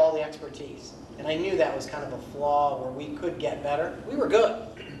have all the expertise. And I knew that was kind of a flaw where we could get better. We were good.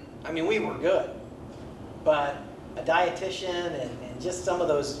 I mean, we were good. But a dietitian and just some of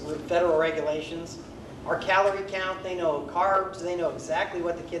those federal regulations, our calorie count, they know carbs, they know exactly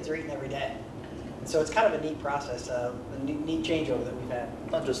what the kids are eating every day. And so it's kind of a neat process, a neat changeover that we've had.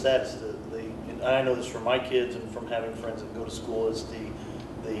 Not just that, it's and I know this from my kids and from having friends that go to school, is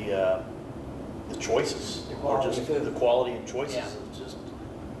the choices, or just the quality and choices have just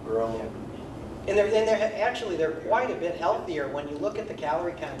grown. Yeah. And they're quite a bit healthier when you look at the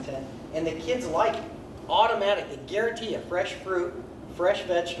calorie content, and the kids like it. Automatically guarantee a fresh fruit, fresh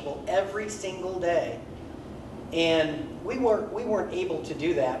vegetable every single day. And we weren't able to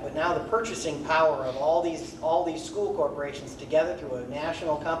do that, but now the purchasing power of all these school corporations together through a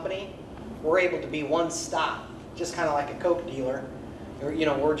national company, we're able to be one stop, just kind of like a Coke dealer. Or, you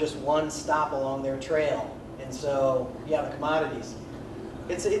know, we're just one stop along their trail. And so, yeah, the commodities.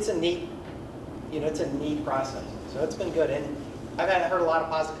 It's a neat, you know, it's a neat process. So it's been good, and I've heard a lot of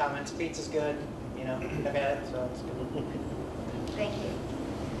positive comments. Pizza's good, you know, I've had it, so it's good. Thank you.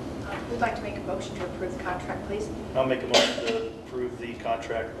 We'd like to make a motion to approve the contract, please. I'll make a motion to approve the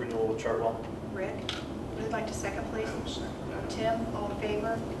contract renewal with Chartwell. Rick, would like to second, please? Tim, all in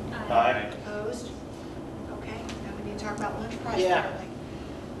favor? Aye. Opposed? Okay, now we need to talk about lunch price. Yeah.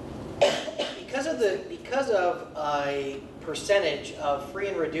 Because of a percentage of free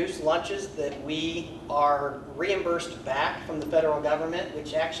and reduced lunches that we are reimbursed back from the federal government,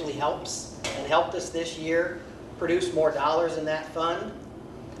 which actually helps and helped us this year produce more dollars in that fund.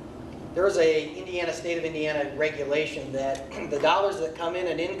 There was a state of Indiana regulation that the dollars that come in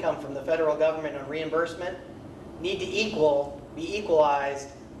income from the federal government on reimbursement need to be equalized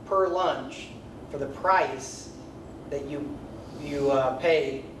per lunch for the price that you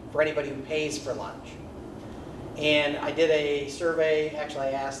pay for anybody who pays for lunch. And I did a survey, actually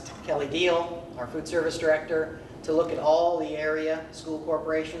I asked Kelly Deal, our food service director, to look at all the area school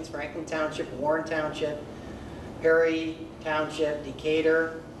corporations, Franklin Township, Warren Township, Perry Township,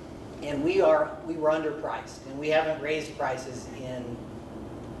 Decatur, and we were underpriced, and we haven't raised prices in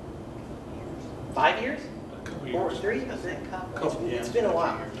 5 years? Or 3? It's been a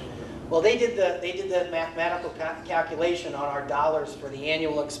while. Well, they did the mathematical calculation on our dollars for the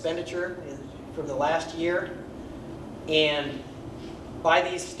annual expenditure from the last year, and by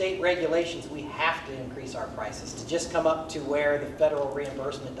these state regulations, we have to increase our prices to just come up to where the federal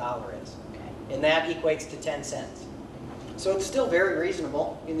reimbursement dollar is, and that equates to 10 cents. So it's still very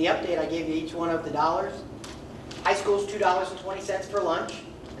reasonable. In the update, I gave you each one of the dollars. High school's $2.20 for lunch,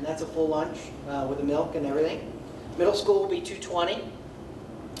 and that's a full lunch with the milk and everything. Middle school will be $2.20.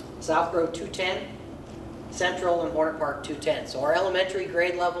 South Grove $2.10. Central and Hornet Park $2.10. So our elementary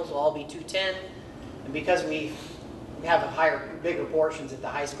grade levels will all be $2.10, and because we have bigger portions at the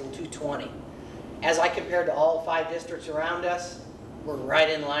high school, $2.20. As I compared to all 5 districts around us, we're right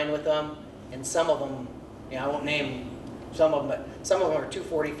in line with them, and some of them, you know, I won't name some of them, but some of them are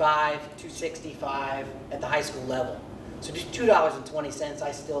 $2.45, $2.65 at the high school level. So $2.20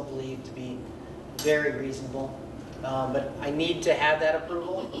 I still believe to be very reasonable. But I need to have that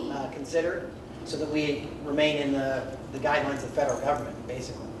approval considered so that we remain in the guidelines of the federal government,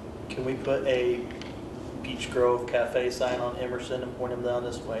 basically. Can we put a Beach Grove Cafe sign on Emerson and point them down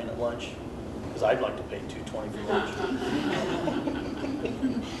this way and at lunch? Because I'd like to pay $2.20 for lunch.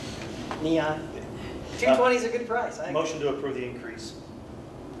 Neon. $2.20 is a good price. Motion to approve the increase.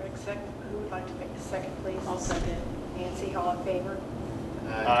 Rick, second. Who would like to make the second, please? I'll second. Nancy, all in favor?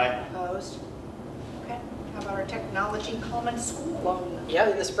 Aye. Opposed? Okay. How about our technology common school loan? Yeah,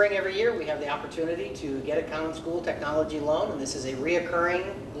 in the spring every year we have the opportunity to get a common school technology loan, and this is a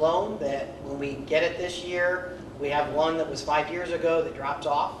reoccurring loan that when we get it this year, we have one that was 5 years ago that drops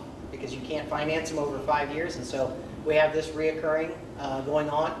off because you can't finance them over 5 years, and so we have this reoccurring going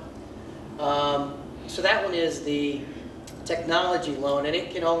on. So that one is the technology loan, and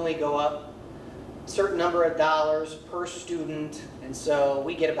it can only go up a certain number of dollars per student, and so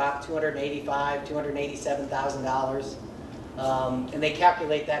we get about $285,000, $287,000, and they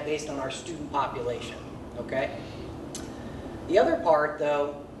calculate that based on our student population. Okay. The other part,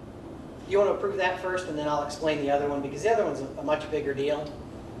 though, you want to approve that first, and then I'll explain the other one because the other one's a much bigger deal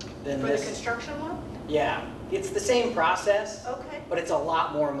than this. For the construction one? Yeah, it's the same process, Okay. but it's a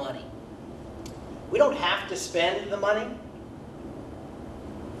lot more money. We don't have to spend the money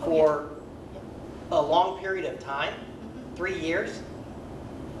for a long period of time, 3 years.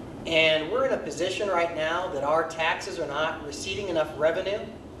 And we're in a position right now that our taxes are not receiving enough revenue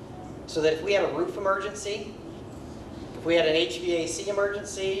so that if we have a roof emergency, if we had an HVAC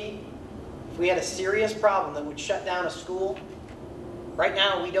emergency, if we had a serious problem that would shut down a school, right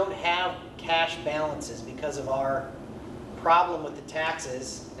now we don't have cash balances because of our problem with the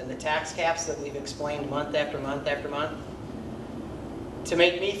taxes and the tax caps that we've explained month after month after month. To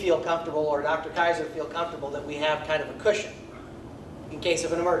make me feel comfortable, or Dr. Kaiser feel comfortable, that we have kind of a cushion in case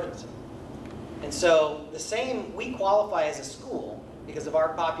of an emergency. And so the same, we qualify as a school because of our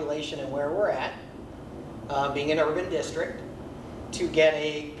population and where we're at, being an urban district, to get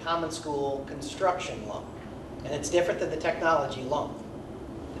a common school construction loan. And it's different than the technology loan.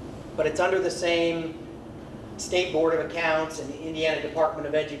 But it's under the same State Board of Accounts and the Indiana Department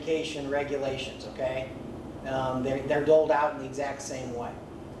of Education regulations, okay? They're doled out in the exact same way.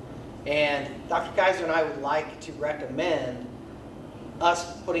 And Dr. Kaiser and I would like to recommend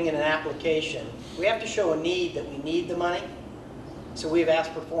us putting in an application. We have to show a need that we need the money. So we've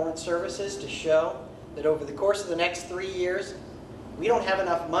asked Performance Services to show that over the course of the next 3 years, we don't have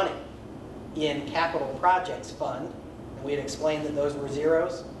enough money in capital projects fund. And we had explained that those were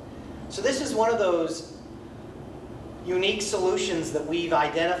zeros. So this is one of those unique solutions that we've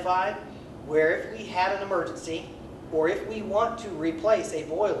identified where if we had an emergency, or if we want to replace a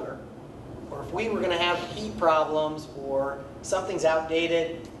boiler, or if we were going to have heat problems, or something's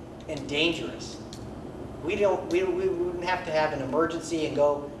outdated and dangerous, we wouldn't have to have an emergency and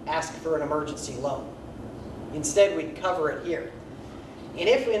go ask for an emergency loan. Instead, we'd cover it here. And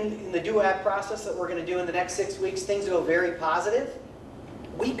if in the DUAP process that we're going to do in the next 6 weeks, things go very positive,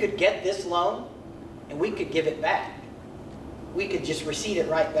 we could get this loan and we could give it back. We could just receipt it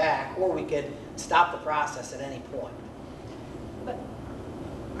right back, or we could stop the process at any point. But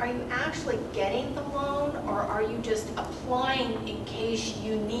are you actually getting the loan, or are you just applying in case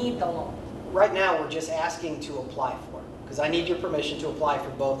you need the loan? Right now, we're just asking to apply for it, because I need your permission to apply for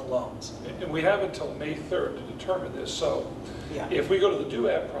both loans. And we have until May 3rd to determine this. So Yeah. if we go to the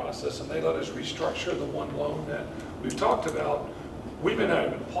DUAP process and they let us restructure the one loan that we've talked about, we may not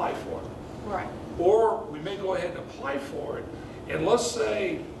even apply for it. Right. Or we may go ahead and apply for it, and let's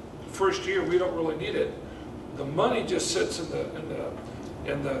say first year we don't really need it. The money just sits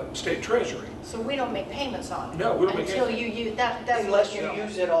in the state treasury. So we don't make payments on it? No, we don't make until any- you use that. That's Unless what you you're-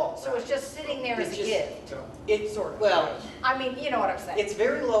 use it all. So it's just sitting there as a It's just- gift. It's Sort of. well, I mean, you know what I'm saying. it's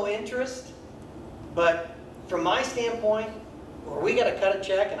very low interest, but from my standpoint, or we got to cut a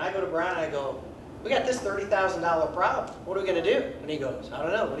check, and I go to Brian and I go, we got this $30,000 problem. What are we going to do? And he goes, I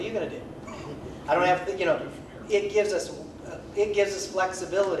don't know. What are you going to do? I don't have to, you know, it gives us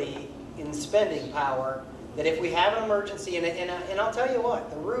flexibility in spending power that if we have an emergency, and I'll tell you what,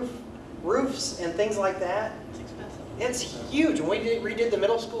 the roofs and things like that, it's huge. When we redid the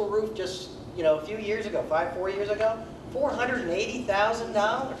middle school roof just, you know, a few years ago, 4 years ago, $480,000.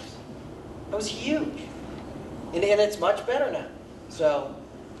 That was huge. And it's much better now. So,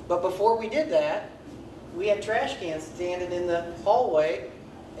 but before we did that, we had trash cans standing in the hallway,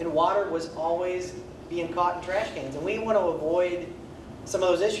 and water was always being caught in trash cans. And we want to avoid some of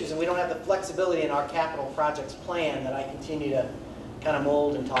those issues, and we don't have the flexibility in our capital projects plan that I continue to kind of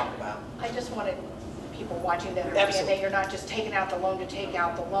mold and talk about. I just wanted people watching to understand that you're not just taking out the loan to take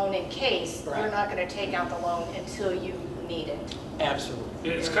out the loan in case. Right. You're not going to take out the loan until you need it. Absolutely.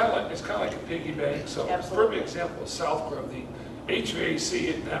 It's kind of like a piggy bank. So a Absolutely. perfect example is South Grove. The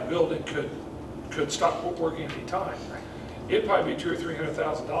HVAC in that building could stop working any time. It'd probably be $200,000 or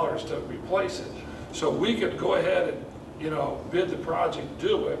 $300,000 to replace it. So we could go ahead and, you know, bid the project,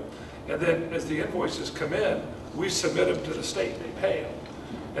 do it, and then as the invoices come in, we submit them to the state, they pay them.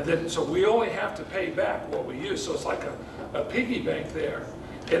 And then, so we only have to pay back what we use. So it's like a piggy bank there.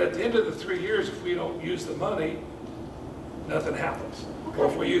 And at the end of the 3 years, if we don't use the money, nothing happens. Or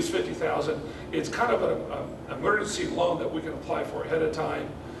if we use $50,000, it's kind of an emergency loan that we can apply for ahead of time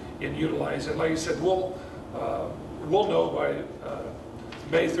and utilize it. Like you said, we'll know by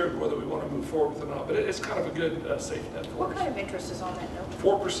May 3rd whether we want to move forward with it or not. But it's kind of a good safety net for What us. kind of interest is on that note?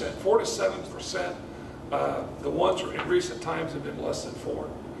 4%, 4 to 7%. The ones in recent times have been less than 4.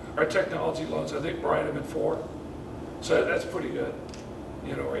 Our technology loans, I think, Brian, have been 4. So that's pretty good,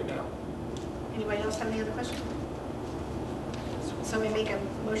 you know, right now. Anybody else have any other questions? Somebody make a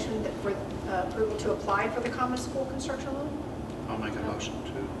motion that for approval to apply for the common school construction loan? I'll make a motion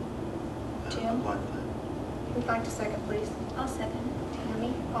to Tim? apply for that. Who'd like to second, please? I'll second.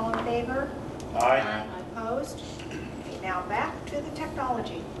 Tammy, all in favor? Aye. Opposed? Okay, now back to the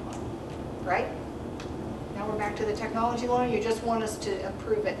technology, right? Now we're back to the technology loan. You just want us to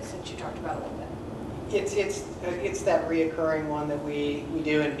approve it since you talked about it a little bit. It's that reoccurring one that we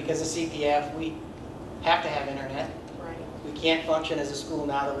do, and because of CPF, we have to have internet. Right. We can't function as a school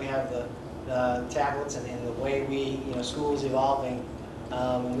now that we have the tablets and the way school's evolving,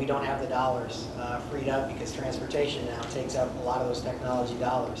 and we don't have the dollars freed up because transportation now takes up a lot of those technology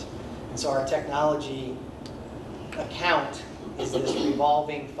dollars. And so our technology account is this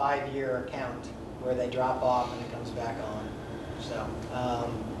revolving 5-year account where they drop off and it comes back on. So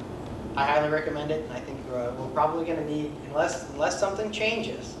I highly recommend it, and I think we're probably going to need, unless something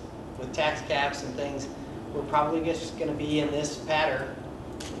changes with tax caps and things, we're probably just going to be in this pattern.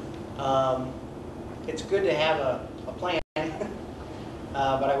 It's good to have a plan,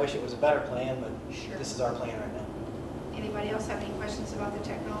 but I wish it was a better plan, but Sure. This is our plan right now. Anybody else have any questions about the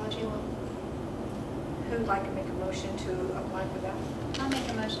technology? Who'd like to make a motion to apply for that? I'll make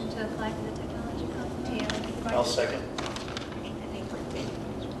a motion to apply for the technology complement. Tam, anybody? I'll second.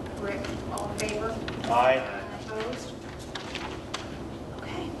 Rick, all in favor? Aye. Opposed?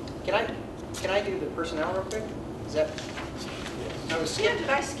 Okay. Can I do the personnel real quick? Is that? I was Yeah, did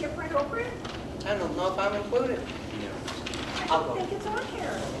I skip right over it? I don't know if I'm included. I I'll don't go. think it's on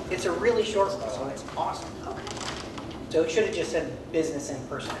here. It's a really short one, so it's awesome. Okay. So it should have just said business and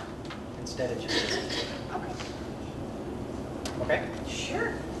personnel instead of just business. Okay. Okay?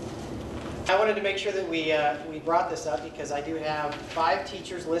 Sure. I wanted to make sure that we brought this up because I do have 5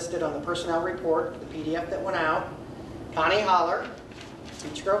 teachers listed on the personnel report, the PDF that went out. Connie Holler,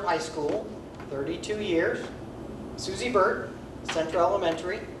 Beech Grove High School, 32 years. Susie Burt, Central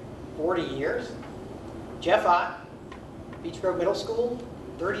Elementary, 40 years. Jeff Ott, Beech Grove Middle School,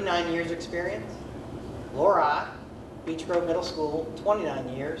 39 years experience. Laura Ott, Beech Grove Middle School,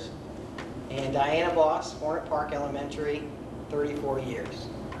 29 years. And Diana Boss, Hornet Park Elementary, 34 years.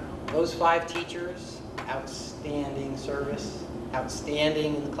 Those 5 teachers, outstanding service,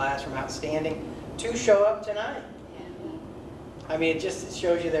 outstanding in the classroom, outstanding. 2 show up tonight. I mean, it just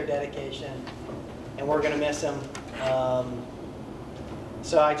shows you their dedication, and we're going to miss them.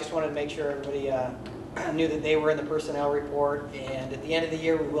 So I just wanted to make sure everybody knew that they were in the personnel report. And at the end of the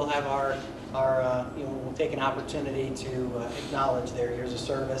year, we will have our we'll take an opportunity to acknowledge their years of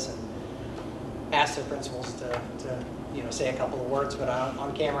service and ask their principals to say a couple of words. But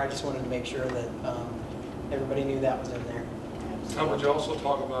on camera, I just wanted to make sure that everybody knew that was in there. Tom, would you also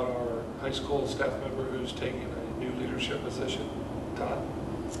talk about our high school staff member who's taking a new leadership position, Todd?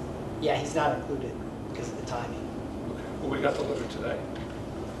 Yeah, he's not included because of the timing. Okay. Well, we got the letter today.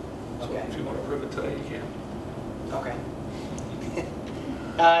 So Okay. if you want to approve it today, you can. Okay.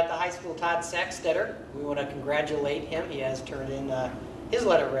 At the high school, Todd Sackstetter, we want to congratulate him. He has turned in his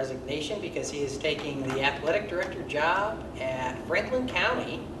letter of resignation because he is taking the athletic director job at Franklin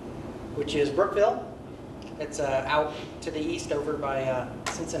County, which is Brookville. It's out to the east over by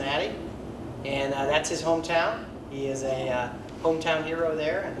Cincinnati, and that's his hometown. He is a hometown hero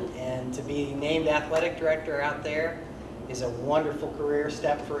there, and to be named athletic director out there is a wonderful career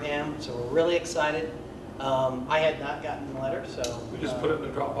step for him, so we're really excited. I had not gotten the letter, so... We just put it in the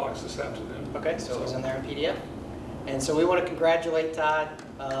Dropbox this afternoon. Okay, so it was in there in PDF. And so we want to congratulate Todd.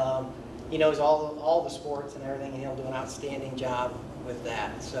 He knows all the sports and everything, and he'll do an outstanding job with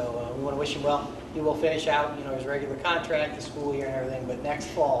that. So we want to wish him well. He will finish out, his regular contract, the school year and everything, but next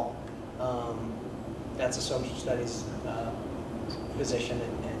fall, that's a social studies position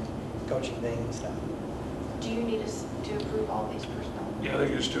and coaching thing and stuff. Do you need us to approve all these personnel? Yeah, they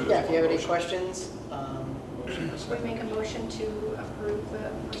can just do it. Yeah, as if you have one any motion. questions, We make a motion to approve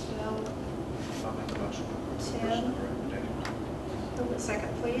the personnel. I'll make the motion. Tim, who would second,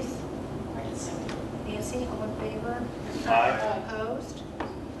 please? Nancy, all in favor? Aye. Opposed?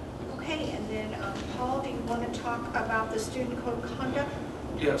 Okay, and then Paul, do you want to talk about the student code of conduct?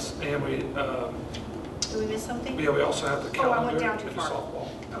 Yes, and we, Did we miss something? we also have the Oh, I calendar went down and too the far. softball.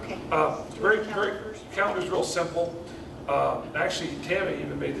 Okay. Very, Calendar very, first. calendar's real simple. Actually, Tammy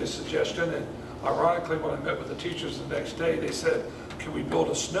even made this suggestion, and ironically, when I met with the teachers the next day, they said, can we build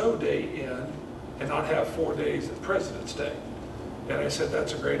a snow day in and not have 4 days at President's Day? And I said,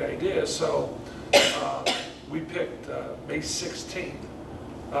 that's a great idea. So we picked May 16th.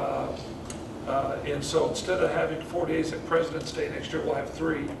 And so instead of having 4 days at President's Day, next year we'll have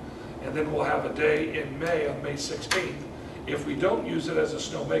 3. And then we'll have a day in May on May 16th. If we don't use it as a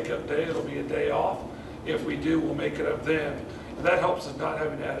snow makeup day, it'll be a day off. If we do, we'll make it up then. And that helps us not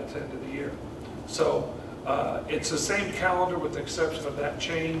having to add it to the end of the year. So it's the same calendar with the exception of that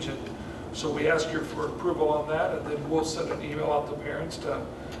change. And so we ask you for approval on that, and then we'll send an email out to parents to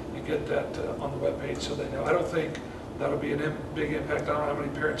get that on the webpage so they know. I don't think that'll be a big impact. I don't know how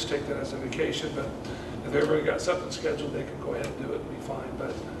many parents take that as a vacation, but if everybody got something scheduled, they can go ahead and do it and be fine.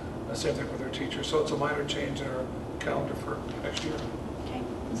 But same thing with their teachers. So it's a minor change in our calendar for next year. Okay,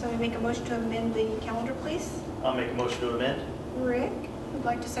 so we make a motion to amend the calendar, please. I'll make a motion to amend. Rick, would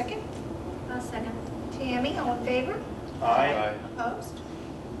like to second? I'll second. Tammy, all in favor? Aye. Opposed?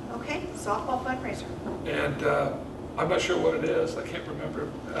 Okay, softball fundraiser. And I'm not sure what it is. I can't remember.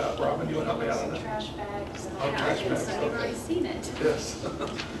 Robin, you want to help me out on that? Trash bags and Oh, trash bags. so we've already seen it. Yes.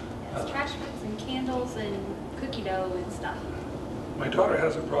 It's trash bags and candles and cookie dough and stuff. My daughter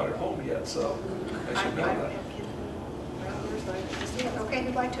hasn't brought it home yet, so I should know I that. don't have kids around here, so I can see it. Okay,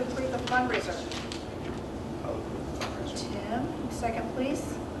 who'd like to approve the fundraiser? Tim, second please.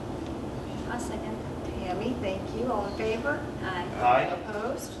 I'll second. Tammy, thank you. All in favor? Aye. Aye.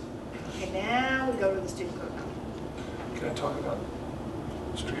 Opposed? Okay, now we go to the student code. Can I talk about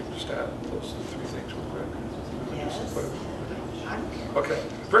street stat, those three things real quick? Yes. I don't care. Okay,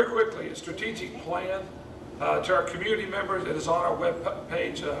 very quickly, a strategic plan to our community members. It is on our web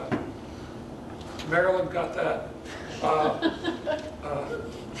page. Marilyn got that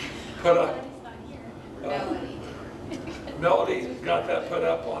put up. Melody got that put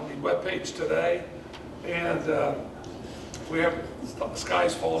up on the web page today, and we have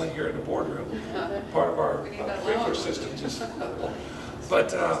skies falling here in the boardroom. Part of our sprinkler system just.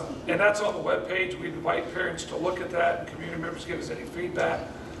 But and that's on the web page. We invite parents to look at that, and community members give us any feedback.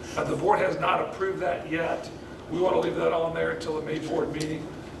 The board has not approved that yet. We want to leave that on there until the May board meeting,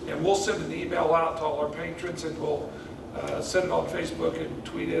 and we'll send an email out to all our patrons, and we'll send it on Facebook and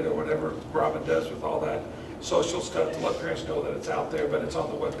tweet it or whatever Robin does with all that social stuff to let parents know that it's out there, but it's on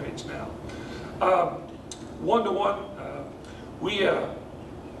the web page now. One-to-one, we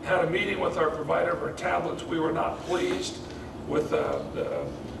had a meeting with our provider of our tablets. We were not pleased with the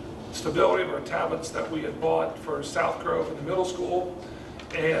stability of our tablets that we had bought for South Grove in the middle school.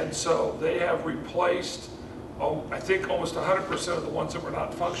 And so they have replaced, I think, almost 100% of the ones that were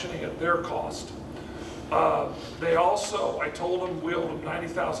not functioning at their cost. They also, I told them we owed them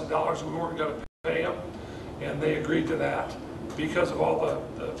 $90,000. We weren't going to pay them, and they agreed to that because of all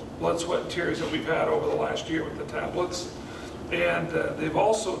the blood, sweat, and tears that we've had over the last year with the tablets. And they've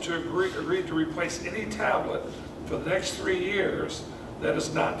also agreed to replace any tablet for the next 3 years that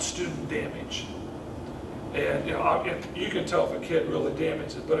is not student damage. And you can tell if a kid really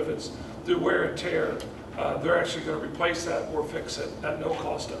damaged it, but if it's through wear and tear, they're actually going to replace that or fix it at no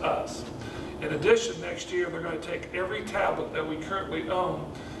cost to us. In addition, next year they're going to take every tablet that we currently own,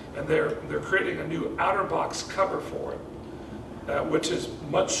 and they're creating a new outer box cover for it, which is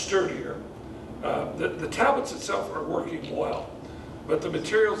much sturdier. The tablets itself are working well, but the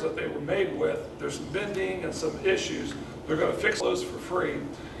materials that they were made with, there's some bending and some issues. They're going to fix those for free,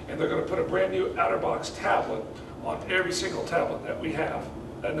 and they're going to put a brand new outer box tablet on every single tablet that we have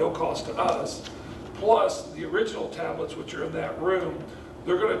at no cost to us. Plus, the original tablets, which are in that room,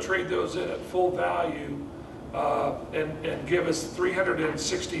 they're going to trade those in at full value and give us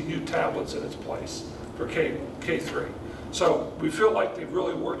 360 new tablets in its place for K3. So we feel like they've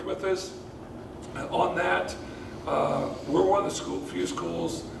really worked with us on that. We're one of the few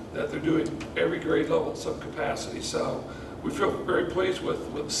schools that they're doing every grade level at some capacity. So we feel very pleased with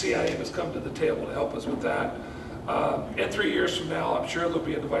what the CIM has come to the table to help us with that. And 3 years from now, I'm sure there'll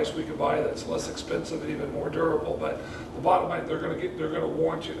be a device we can buy that's less expensive and even more durable. But the bottom line, they're going to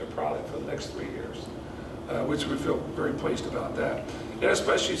warrant you their product for the next 3 years, which we feel very pleased about that. And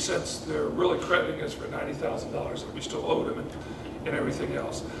especially since they're really crediting us for $90,000 that we still owe them and everything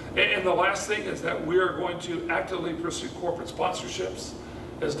else. And the last thing is that we are going to actively pursue corporate sponsorships,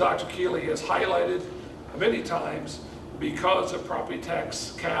 as Dr. Keeley has highlighted many times. Because of property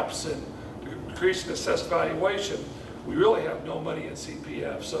tax caps and decreasing assessed valuation, we really have no money in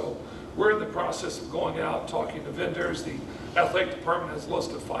CPF. So we're in the process of going out, talking to vendors. The athletic department has a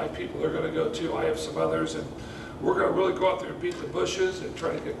list of 5 people they're going to go to. I have some others, and we're going to really go out there and beat the bushes and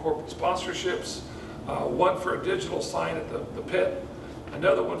try to get corporate sponsorships. One for a digital sign at the pit,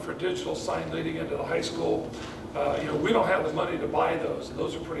 another one for a digital sign leading into the high school. We don't have the money to buy those, and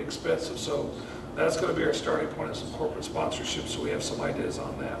those are pretty expensive. So that's going to be our starting point, is some corporate sponsorships, so we have some ideas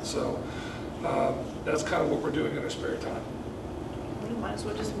on that. So that's kind of what we're doing in our spare time. We might as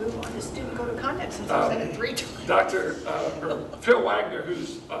well just move on to student code of conduct since I've said it 3 times. Phil Wagner,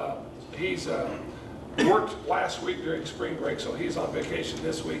 he's worked last week during spring break, so he's on vacation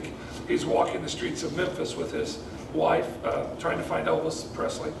this week. He's walking the streets of Memphis with his wife, trying to find Elvis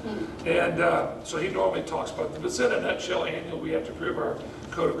Presley. And so he normally talks about it. But in a nutshell, annual, we have to prove our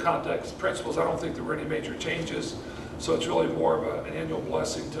code of conduct principles. I don't think there were any major changes. So it's really more of an annual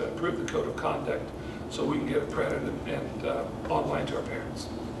blessing to approve the code of conduct so we can get it printed and online to our parents.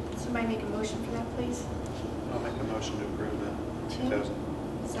 Somebody make a motion for that, please. I'll make a motion to approve that. Tim?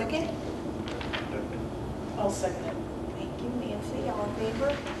 Second? I'll second it. Thank you, Nancy. All in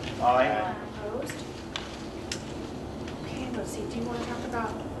favor? Aye. Opposed? Okay, let's see. Do you want to talk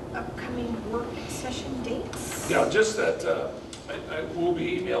about upcoming Yeah, just that I will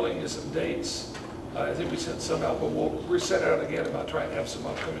be emailing you some dates. I think we sent some out, but we'll send out again about trying to have some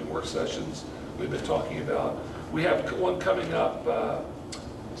upcoming work sessions we've been talking about. We have one coming up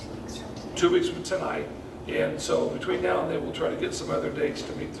 2 weeks from tonight, and so between now and then we'll try to get some other dates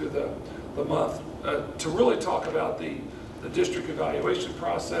to meet through the month to really talk about the district evaluation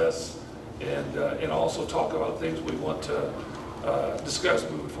process and also talk about things we want to discuss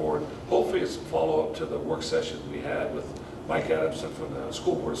moving forward. Hopefully it's a follow-up to the work session we had with Mike Adamson from the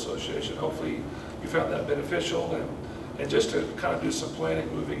School Board Association. Hopefully you found that beneficial and just to kind of do some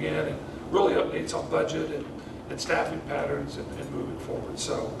planning moving in and really updates on budget and staffing patterns and moving forward.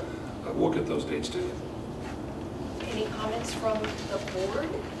 So we'll get those dates to you. Any comments from the board?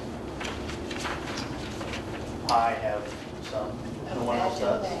 I have some. No one else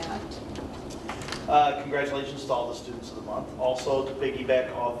does. Congratulations to all the students of the month. Also, to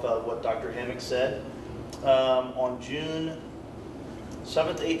piggyback off what Dr. Hemick said, on June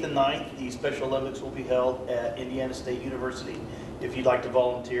 7th, 8th, and 9th, the Special Olympics will be held at Indiana State University. If you'd like to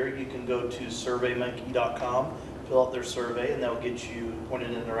volunteer, you can go to surveymonkey.com, fill out their survey, and that'll get you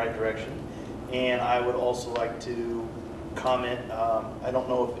pointed in the right direction. And I would also like to comment, I don't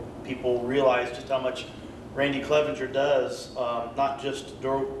know if people realize just how much Randy Clevenger does, not just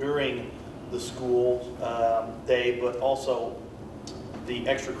during the school day, but also the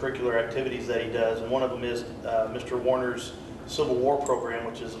extracurricular activities that he does. And one of them is Mr. Warner's Civil War program,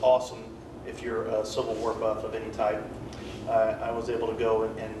 which is awesome if you're a Civil War buff of any type. I was able to go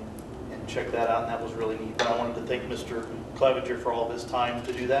and check that out, and that was really neat. But I wanted to thank Mr. Clevenger for all of his time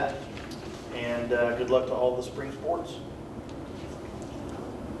to do that. And good luck to all the spring sports.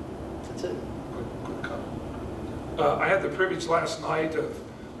 That's it. Good comment. I had the privilege last night of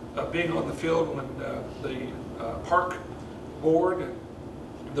being on the field when the park board and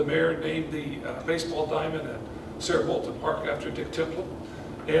the mayor named the baseball diamond at Sarah Bolton Park after Dick Templin.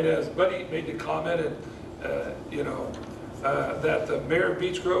 And as Buddy made the comment, that the mayor of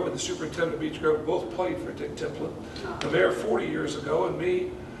Beech Grove and the superintendent of Beech Grove both played for Dick Templin. The mayor 40 years ago and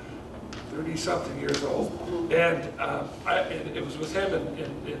me 30-something years old. And it was with him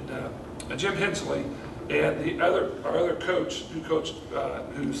and Jim Hensley and our other coach,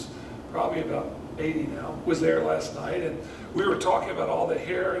 who's probably about 80 now, was there last night. And we were talking about all the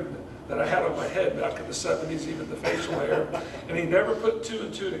hair that I had on my head back in the 70s, even the facial hair. And he never put two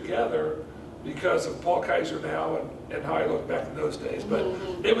and two together because of Paul Kaiser now and how I looked back in those days. But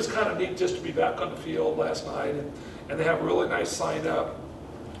it was kind of neat just to be back on the field last night. And they have a really nice sign up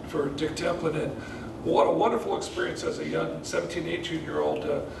for Dick Templin. And what a wonderful experience as a young 17, 18-year-old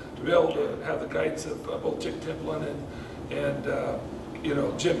to be able to have the guidance of both Dick Templin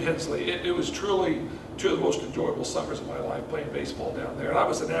and Jim Hensley. It was truly two of the most enjoyable summers of my life playing baseball down there. And I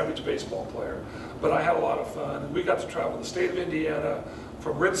was an average baseball player, but I had a lot of fun. And we got to travel the state of Indiana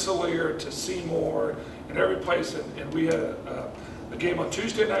from Rensselaer to Seymour and every place. And we had a game on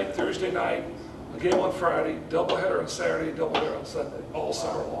Tuesday night, Thursday night, a game on Friday, doubleheader on Saturday, doubleheader on Sunday, all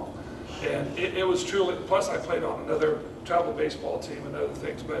summer long. And it was truly, plus I played on another travel baseball team and other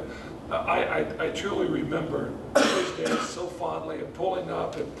things, but I truly remember those days so fondly and pulling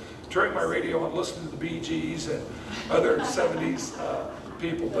up and turning my radio on, listening to the Bee Gees and other 70s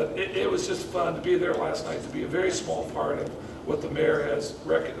people. But it was just fun to be there last night, to be a very small part of what the mayor has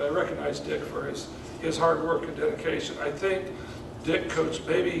recognized Dick for his hard work and dedication. I think Dick coached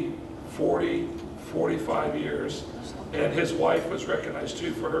maybe 40, 45 years. And his wife was recognized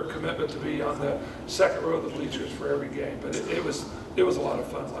too for her commitment to be on the second row of the bleachers for every game. But it was a lot of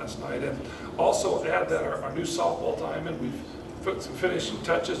fun last night. And also add that our new softball diamond, we've put some finishing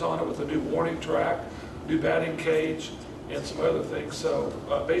touches on it with a new warning track, new batting cage, and some other things. So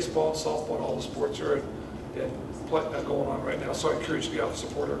baseball and softball and all the sports are going on right now. So I encourage you to get out and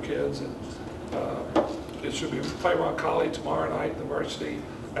support our kids. And it should be play Roncalli tomorrow night, the varsity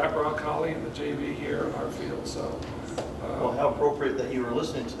at Roncalli and the JV here in our field. So. Well, how appropriate that you were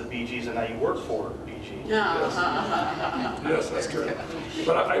listening to the Bee Gees and now you work for BG. Yes, that's true.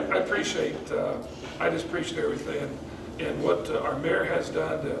 But I appreciate, I just appreciate everything and what our mayor has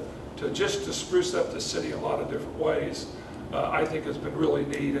done to spruce up the city in a lot of different ways. I think has been really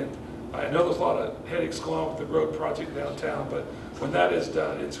neat. And I know there's a lot of headaches going on with the road project downtown, but when that is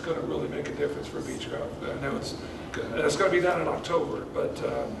done, it's going to really make a difference for Beech Grove. I know it's going to be done in October, but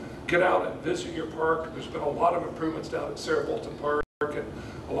get out and visit your park. There's been a lot of improvements down at Sarah Bolton Park and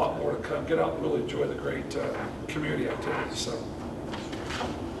a lot more to come. Get out and really enjoy the great community activities. So,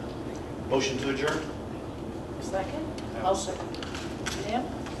 motion to adjourn. Second? I'll second. Jim?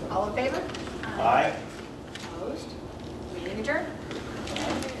 All in favor? Aye. Opposed? Meeting adjourned.